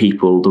securing for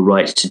people the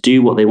right to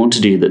do what they want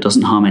to do that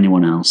doesn't harm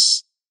anyone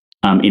else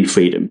in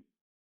freedom.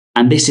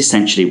 And this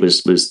essentially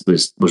was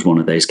one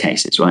of those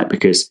cases, right?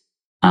 Because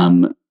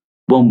one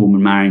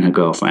woman marrying her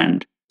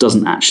girlfriend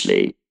doesn't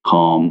actually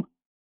harm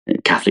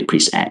Catholic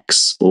priest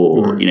X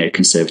or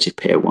conservative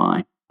peer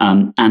Y.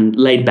 And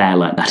laid bare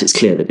like that, it's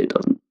clear that it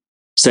doesn't.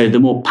 So the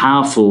more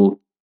powerful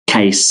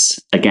case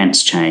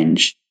against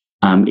change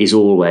is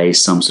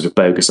always some sort of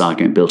bogus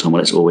argument built on,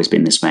 well, it's always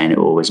been this way and it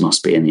always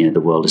must be, and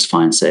the world is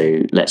fine,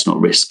 so let's not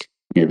risk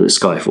the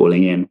sky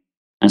falling in.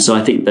 And so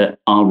I think that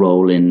our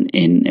role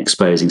in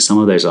exposing some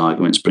of those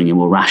arguments, bringing a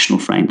more rational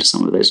frame to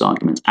some of those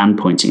arguments, and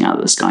pointing out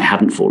that the sky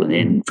hadn't fallen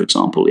in, for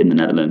example, in the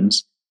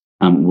Netherlands,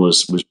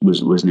 was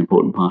an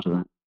important part of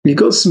that. You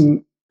got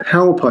some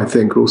help, I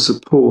think, or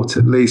support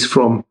at least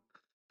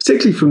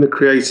particularly from the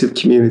creative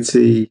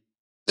community,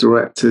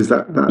 directors,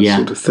 that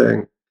sort of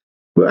thing.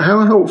 But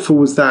how helpful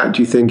was that,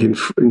 do you think,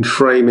 in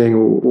framing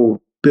or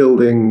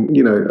building,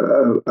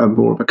 a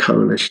more of a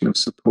coalition of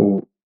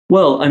support?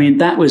 Well, I mean,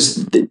 that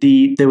was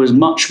there was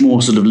much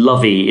more sort of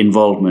lovey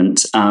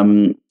involvement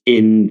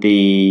in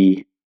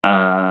the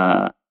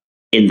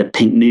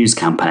Pink News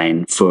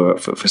campaign for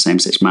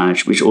same-sex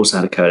marriage, which also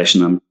had a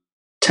coalition. I'm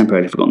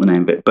temporarily forgotten the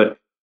name of it, but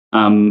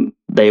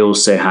they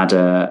also had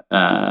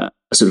a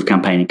sort of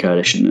campaigning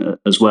coalition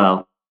as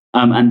well,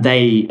 and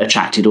they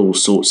attracted all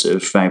sorts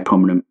of very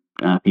prominent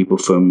people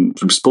from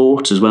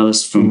sport as well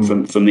as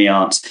from the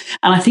arts,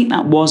 and I think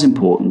that was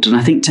important. And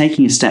I think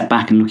taking a step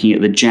back and looking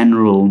at the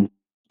general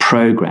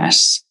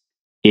progress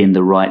in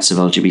the rights of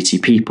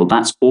LGBT people,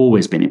 that's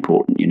always been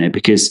important,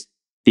 because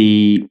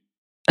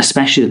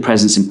especially the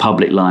presence in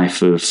public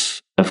life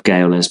of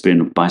gay or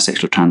lesbian or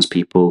bisexual or trans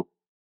people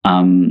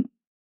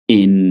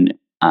in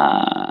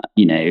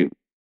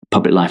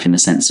public life in the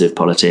sense of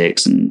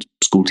politics and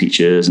school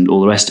teachers and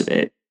all the rest of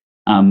it,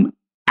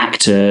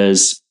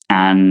 actors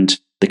and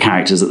the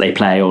characters that they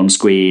play on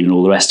screen and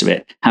all the rest of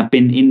it have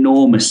been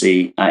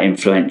enormously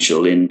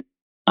influential in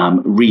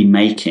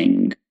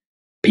remaking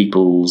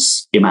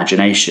people's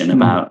imagination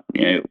about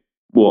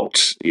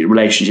what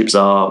relationships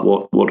are,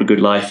 what a good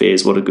life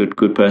is, what a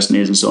good person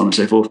is, and so on and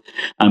so forth,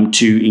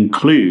 to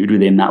include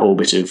within that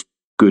orbit of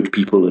good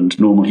people and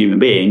normal human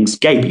beings,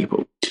 gay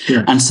people.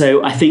 Yes. And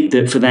so I think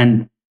that for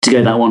them to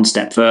go that one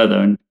step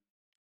further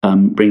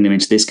and bring them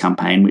into this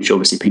campaign, which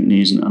obviously Pink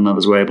News and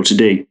others were able to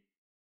do,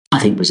 I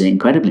think was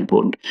incredibly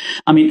important.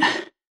 I mean,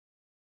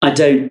 I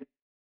don't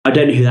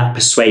know who that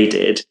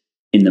persuaded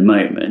in the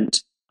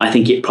moment. I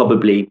think it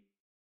probably,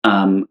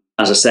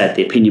 as I said,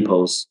 the opinion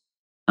polls,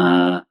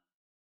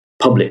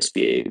 public's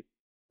view,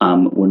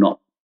 were not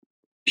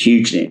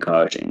hugely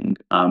encouraging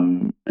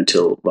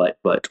until right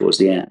towards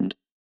the end.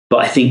 But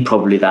I think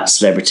probably that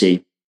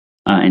celebrity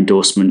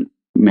endorsement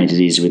made it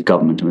easier with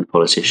government and with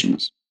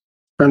politicians.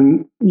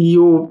 And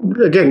you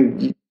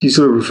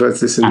sort of referred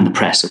to this and the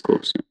press, of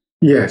course.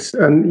 Yes,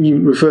 and you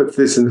referred to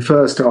this in the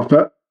first half,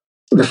 but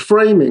the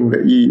framing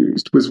that you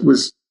used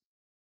was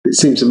it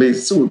seemed to me,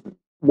 sort of,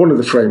 one of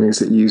the framings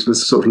that you used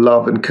was sort of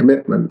love and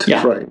commitment to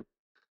frame.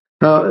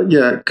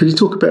 Could you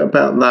talk a bit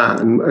about that?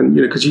 And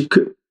because you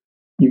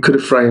could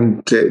have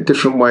framed it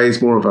different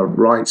ways, more of a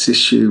rights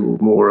issue or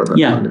more of a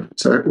kind of.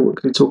 So,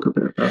 can you talk a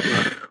bit about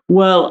that?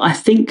 Well, I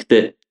think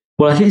this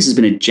has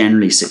been a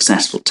generally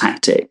successful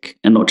tactic,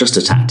 and not just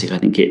a tactic. I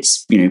think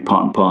it's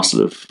part and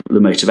parcel of the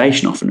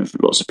motivation often of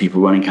lots of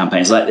people running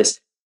campaigns like this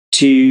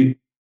to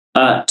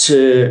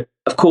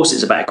of course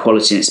it's about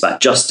equality and it's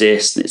about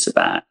justice and it's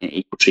about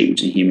equal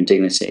treatment and human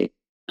dignity,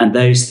 and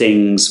those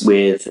things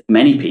with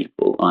many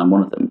people, I'm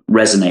one of them,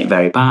 resonate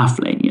very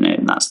powerfully.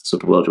 And that's the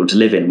sort of world you want to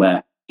live in,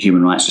 where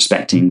human rights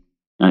respecting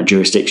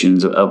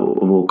jurisdictions of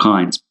all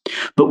kinds.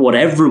 But what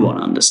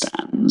everyone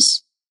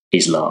understands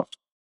is love,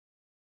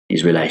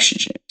 is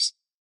relationships,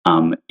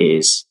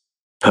 is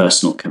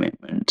personal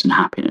commitment and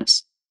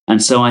happiness.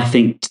 And so I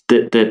think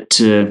that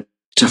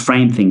to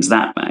frame things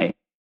that way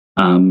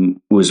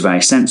was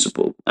very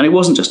sensible. And it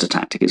wasn't just a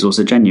tactic, it's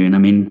also genuine. I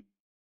mean,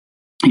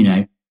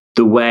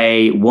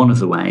 one of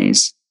the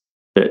ways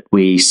that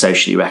we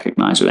socially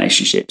recognize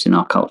relationships in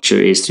our culture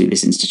is through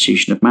this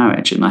institution of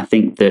marriage. And I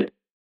think that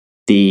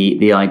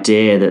the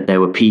idea that there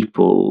were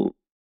people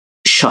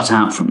shut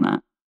out from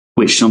that,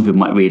 which some people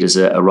might read as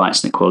a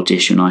rights and equality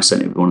issue, and I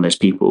certainly would be one of those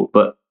people,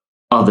 but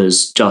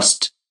others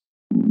just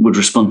would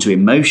respond to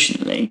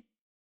emotionally,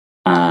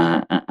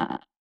 even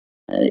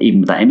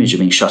with that image of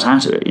being shut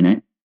out of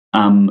it,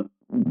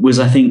 was,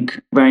 I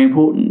think, very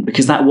important,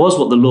 because that was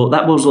what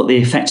the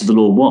effect of the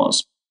law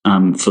was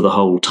for the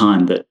whole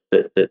time that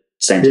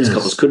same-sex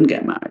couples couldn't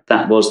get married.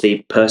 That was the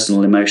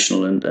personal,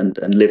 emotional,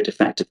 and lived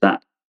effect of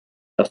that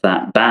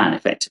ban,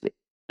 effectively.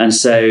 And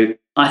so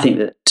I think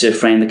that to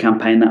frame the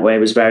campaign that way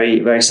was very,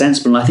 very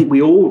sensible. And I think we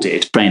all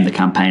did frame the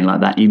campaign like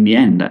that in the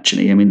end,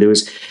 actually. I mean, there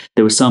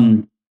were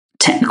some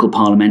technical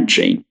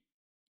parliamentary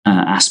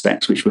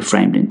aspects which were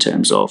framed in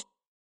terms of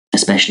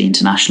especially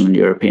international and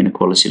European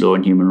equality law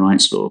and human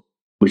rights law,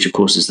 which, of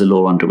course, is the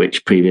law under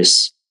which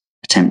previous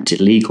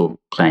attempted legal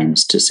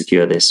claims to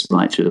secure this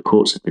right through the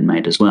courts have been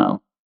made as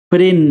well.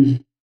 But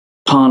in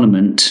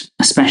Parliament,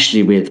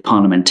 especially with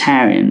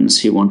parliamentarians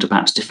who want to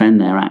perhaps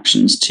defend their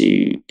actions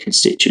to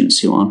constituents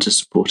who aren't as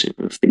supportive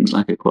of things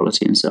like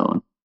equality and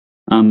so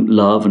on,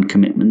 love and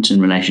commitment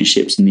and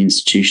relationships and the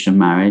institution of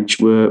marriage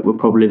were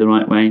probably the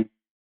right way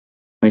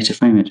to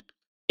frame it.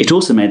 It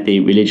also made the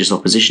religious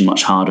opposition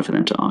much harder for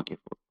them to argue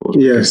for, of course,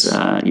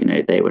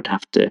 because they would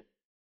have to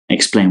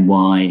explain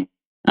why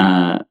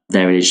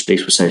their religious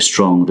beliefs were so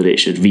strong that it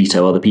should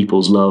veto other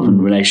people's love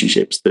and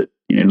relationships, that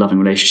loving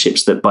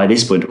relationships that by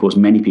this point, of course,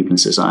 many people in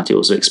society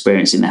also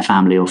experience in their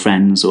family or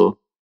friends or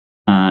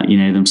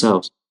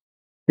themselves.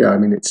 Yeah, I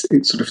mean,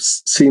 it sort of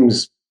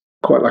seems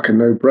quite like a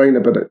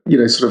no-brainer, but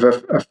sort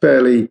of a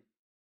fairly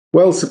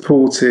well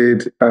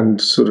supported and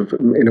sort of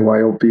in a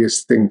way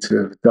obvious thing to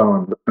have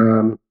done.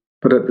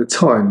 But at the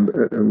time,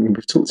 I mean,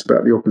 we've talked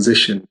about the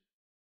opposition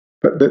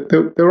But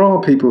there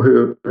are people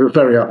who are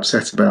very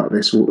upset about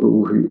this, or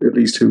who, at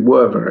least who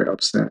were very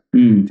upset.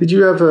 Did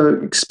you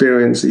ever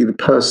experience, either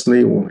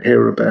personally or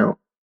hear about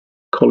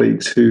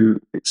colleagues who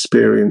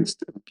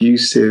experienced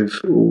abusive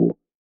or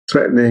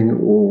threatening,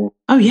 or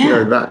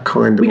that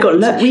kind of?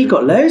 We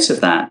got loads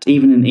of that,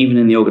 even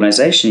in the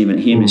organisation, even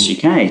at Humus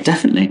UK,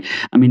 definitely.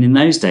 I mean, in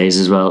those days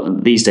as well.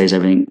 These days,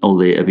 everything, all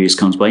the abuse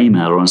comes by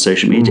email or on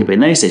social media. But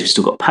in those days, we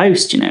still got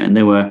posts, and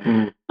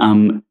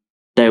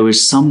there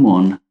was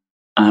someone.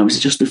 Was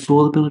it just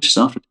before the bill or just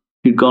after?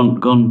 Who'd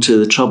gone to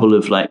the trouble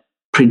of like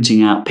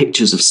printing out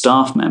pictures of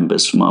staff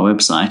members from our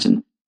website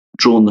and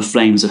drawn the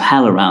flames of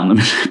hell around them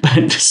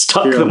and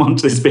stuck them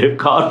onto this bit of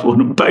cardboard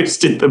and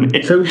posted them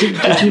in. So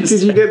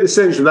did you get the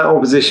sense that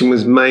opposition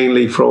was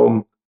mainly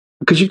from,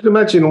 because you can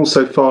imagine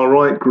also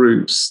far-right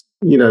groups,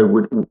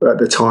 would at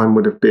the time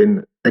would have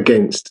been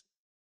against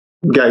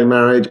gay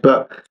marriage,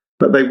 but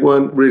they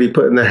weren't really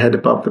putting their head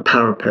above the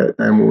parapet.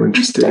 They were more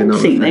interested in other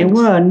things. I don't think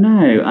they were,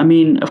 no. I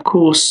mean, of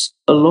course,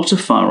 a lot of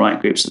far-right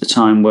groups at the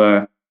time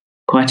were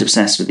quite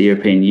obsessed with the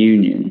European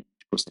Union. Of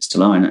course, they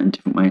still are in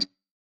different ways.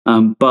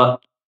 But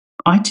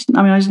I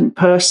didn't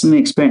personally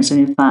experience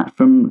any of that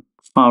from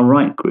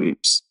far-right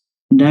groups.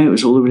 No, it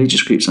was all the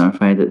religious groups, I'm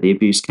afraid, that the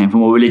abuse came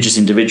from, or religious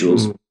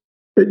individuals.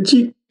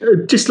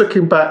 Just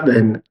looking back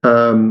then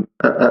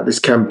at this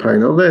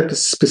campaign, are there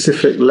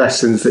specific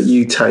lessons that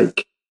you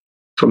take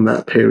from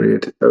that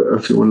period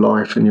of your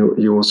life and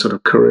your sort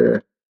of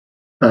career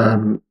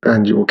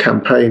and your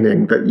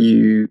campaigning that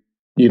you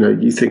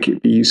think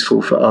it'd be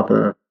useful for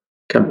other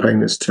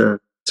campaigners to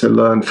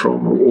learn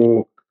from,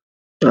 or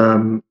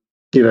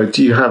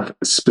do you have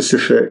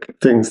specific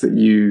things that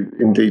you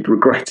indeed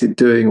regretted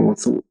doing or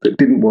thought that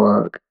didn't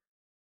work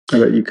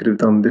and that you could have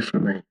done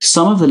differently?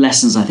 Some of the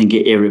lessons I think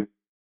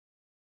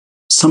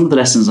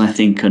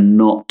are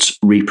not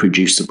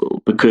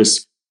reproducible,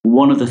 because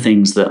one of the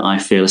things that I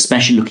feel,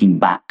 especially looking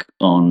back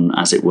on,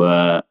 as it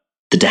were,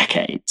 the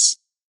decades,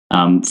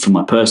 from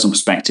my personal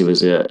perspective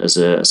as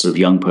a sort of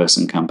young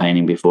person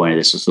campaigning before any of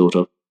this was thought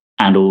of,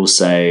 and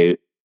also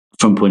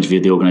from the point of view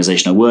of the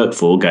organisation I work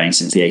for, going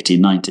since the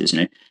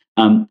 1890s,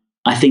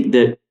 I think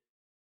that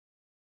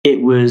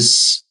it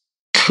was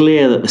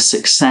clear that the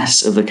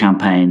success of the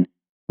campaign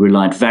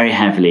relied very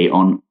heavily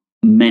on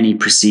many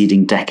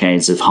preceding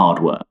decades of hard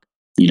work.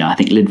 I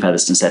think Lynn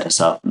Featherstone said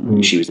herself,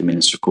 she was the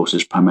Minister, of course, who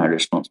was primarily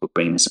responsible for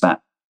bringing this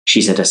about.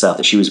 She said herself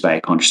that she was very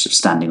conscious of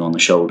standing on the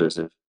shoulders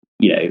of,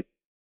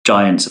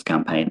 giants of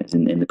campaigners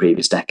in the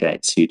previous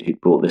decades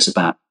who'd brought this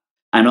about.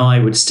 And I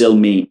would still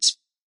meet,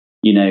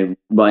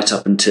 right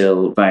up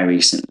until very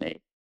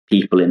recently,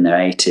 people in their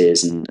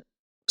 80s and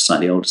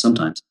slightly older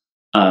sometimes,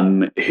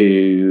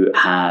 who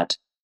had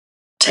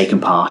taken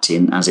part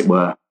in, as it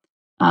were,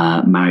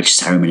 marriage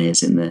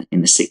ceremonies in the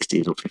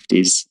 60s or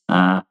 50s,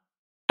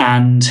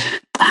 and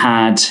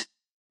had,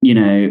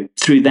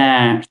 through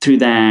their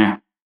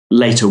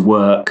later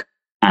work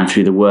and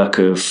through the work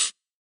of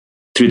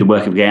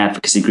gay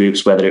advocacy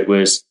groups, whether it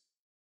was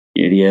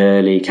the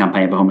early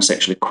campaign for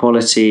homosexual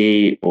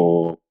equality,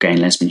 or Gay and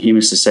Lesbian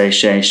Humanist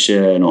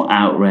Association, or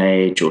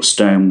Outrage, or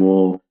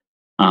Stonewall,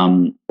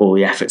 or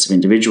the efforts of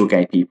individual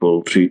gay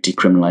people through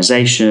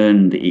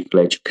decriminalisation, the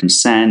equal age of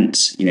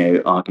consent,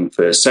 arguing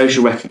for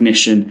social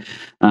recognition,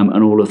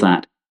 and all of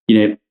that.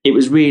 It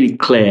was really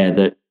clear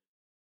that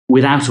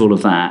without all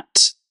of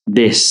that,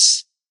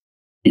 this,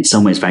 in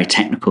some ways, very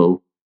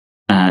technical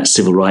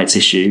civil rights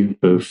issue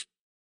of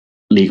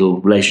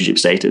legal relationship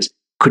status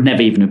could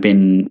never even have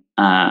been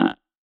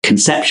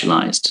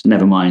conceptualized,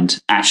 never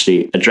mind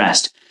actually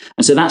addressed.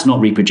 And so that's not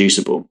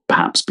reproducible,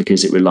 perhaps,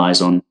 because it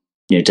relies on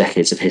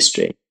decades of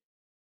history.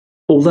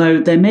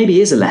 Although there maybe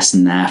is a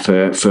lesson there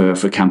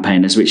for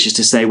campaigners, which is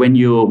to say, when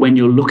you're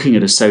looking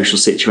at a social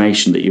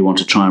situation that you want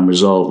to try and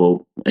resolve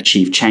or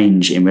achieve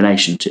change in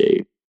relation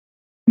to,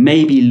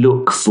 maybe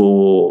look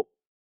for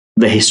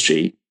the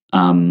history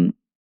and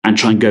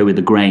try and go with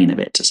the grain of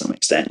it to some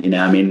extent.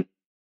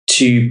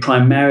 To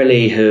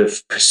primarily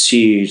have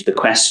pursued the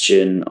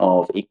question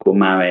of equal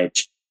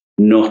marriage,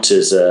 not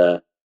as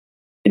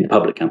in the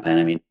public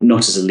campaign,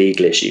 not as a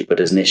legal issue,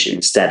 but as an issue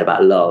instead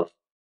about love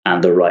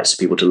and the rights of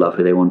people to love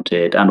who they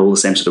wanted, and all the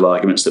same sort of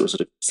arguments that were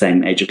sort of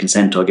same age of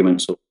consent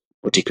arguments or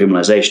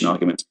decriminalisation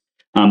arguments,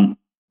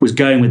 was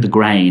going with the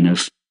grain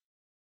of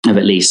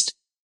at least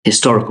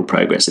historical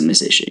progress in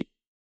this issue.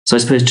 So I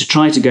suppose to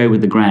try to go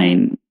with the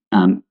grain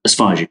as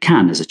far as you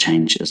can as a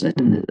change, as a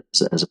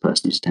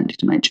person who's attempting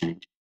to make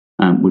change,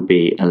 would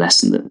be a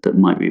lesson that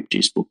might be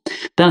reproducible.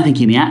 Then I think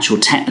in the actual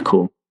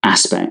technical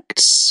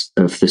aspects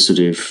of the sort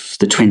of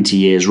the 20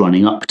 years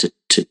running up to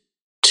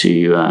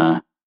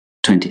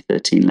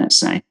 2013, let's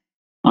say,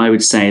 I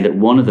would say that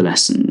one of the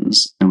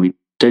lessons, and we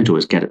don't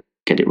always get it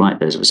right,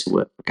 those of us who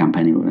work for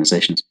campaigning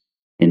organisations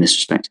in this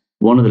respect,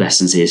 one of the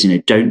lessons is,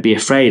 don't be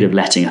afraid of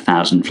letting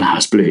 1,000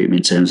 flowers bloom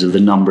in terms of the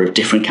number of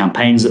different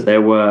campaigns that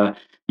there were.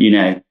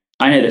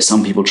 I know that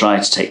some people try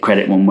to take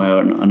credit one way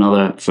or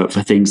another for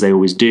things they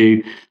always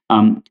do.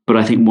 But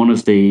I think one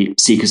of the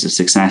secrets of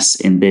success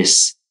in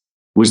this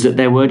was that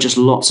there were just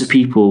lots of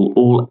people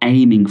all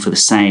aiming for the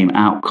same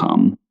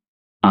outcome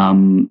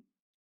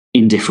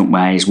in different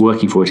ways,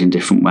 working for it in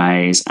different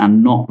ways,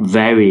 and not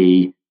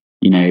very,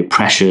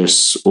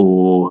 precious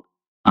or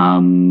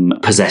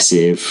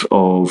possessive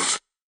of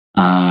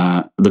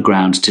the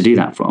ground to do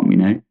that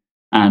from,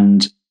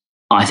 And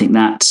I think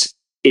that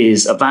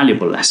is a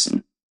valuable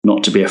lesson,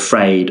 not to be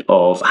afraid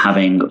of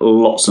having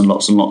lots and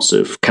lots and lots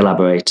of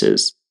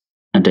collaborators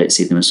and don't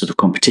see them as sort of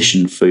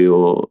competition for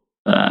your,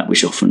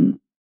 which often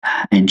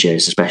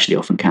NGOs especially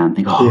often can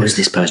think, is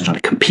this person trying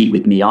to compete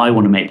with me? I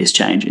want to make this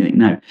change. And you think,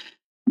 no,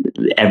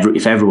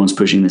 if everyone's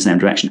pushing in the same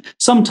direction,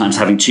 sometimes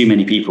having too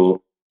many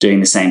people doing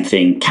the same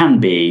thing can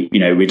be,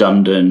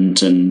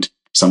 redundant and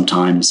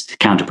sometimes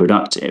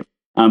counterproductive.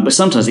 But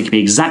sometimes it can be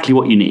exactly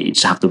what you need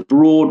to have the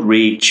broad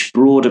reach,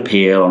 broad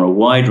appeal on a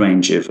wide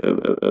range of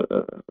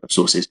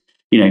sources.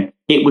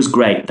 It was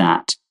great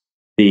that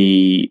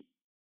in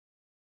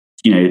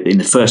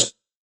the first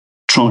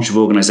tranche of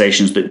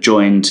organisations that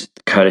joined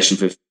the Coalition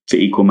for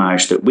Equal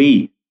Marriage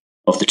the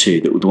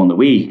one that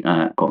we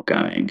got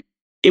going,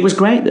 it was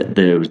great that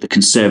the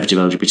Conservative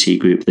LGBT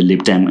group, the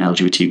Lib Dem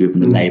LGBT group,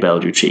 and the Labour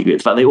LGBT group, in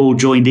fact, they all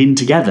joined in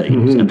together.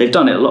 And they've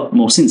done it a lot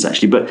more since,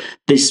 actually. But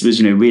this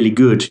was, really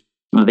good.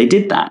 They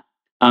did that.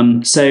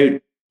 So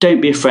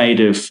don't be afraid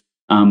of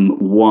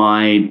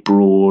wide,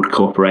 broad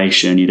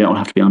cooperation. You don't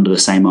have to be under the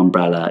same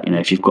umbrella.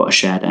 If you've got a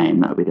shared aim,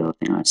 that would be the other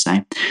thing I'd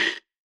say.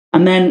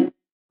 And then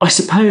I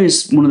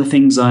suppose one of the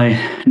things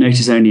I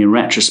notice only in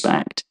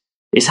retrospect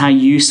is how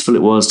useful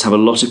it was to have a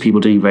lot of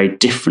people doing very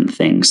different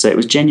things. So it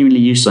was genuinely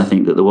useful, I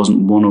think, that there wasn't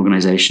one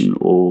organisation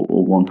or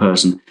one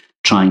person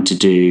trying to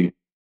do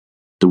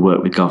the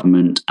work with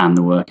government and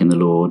the work in the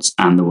Lords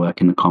and the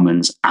work in the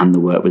Commons and the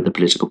work with the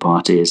political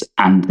parties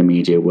and the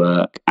media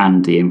work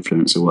and the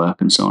influencer work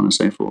and so on and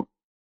so forth.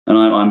 And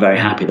I'm very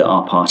happy that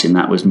our part in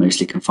that was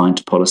mostly confined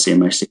to policy and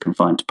mostly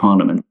confined to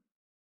Parliament.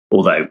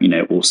 Although,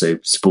 also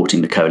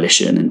supporting the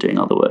coalition and doing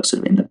other work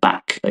sort of in the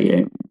back,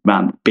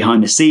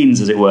 behind the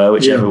scenes, as it were,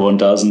 which everyone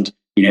does, and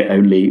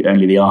only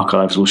the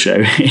archives will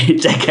show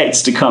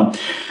decades to come.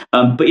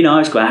 But I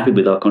was quite happy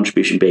with our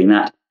contribution being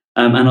that,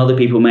 and other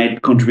people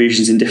made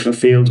contributions in different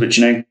fields, which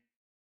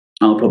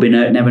I'll probably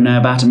never know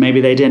about, and maybe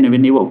they never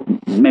knew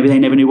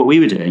what we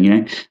were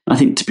doing. I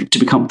think to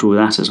be comfortable with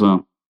that as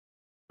well.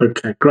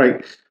 Okay,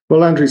 great.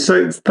 Well, Andrew,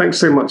 so thanks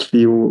so much for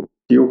your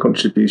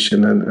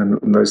contribution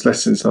and those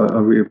lessons. I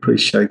really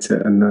appreciate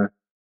it, and it's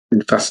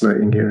been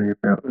fascinating hearing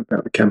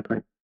about the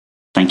campaign.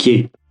 Thank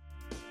you.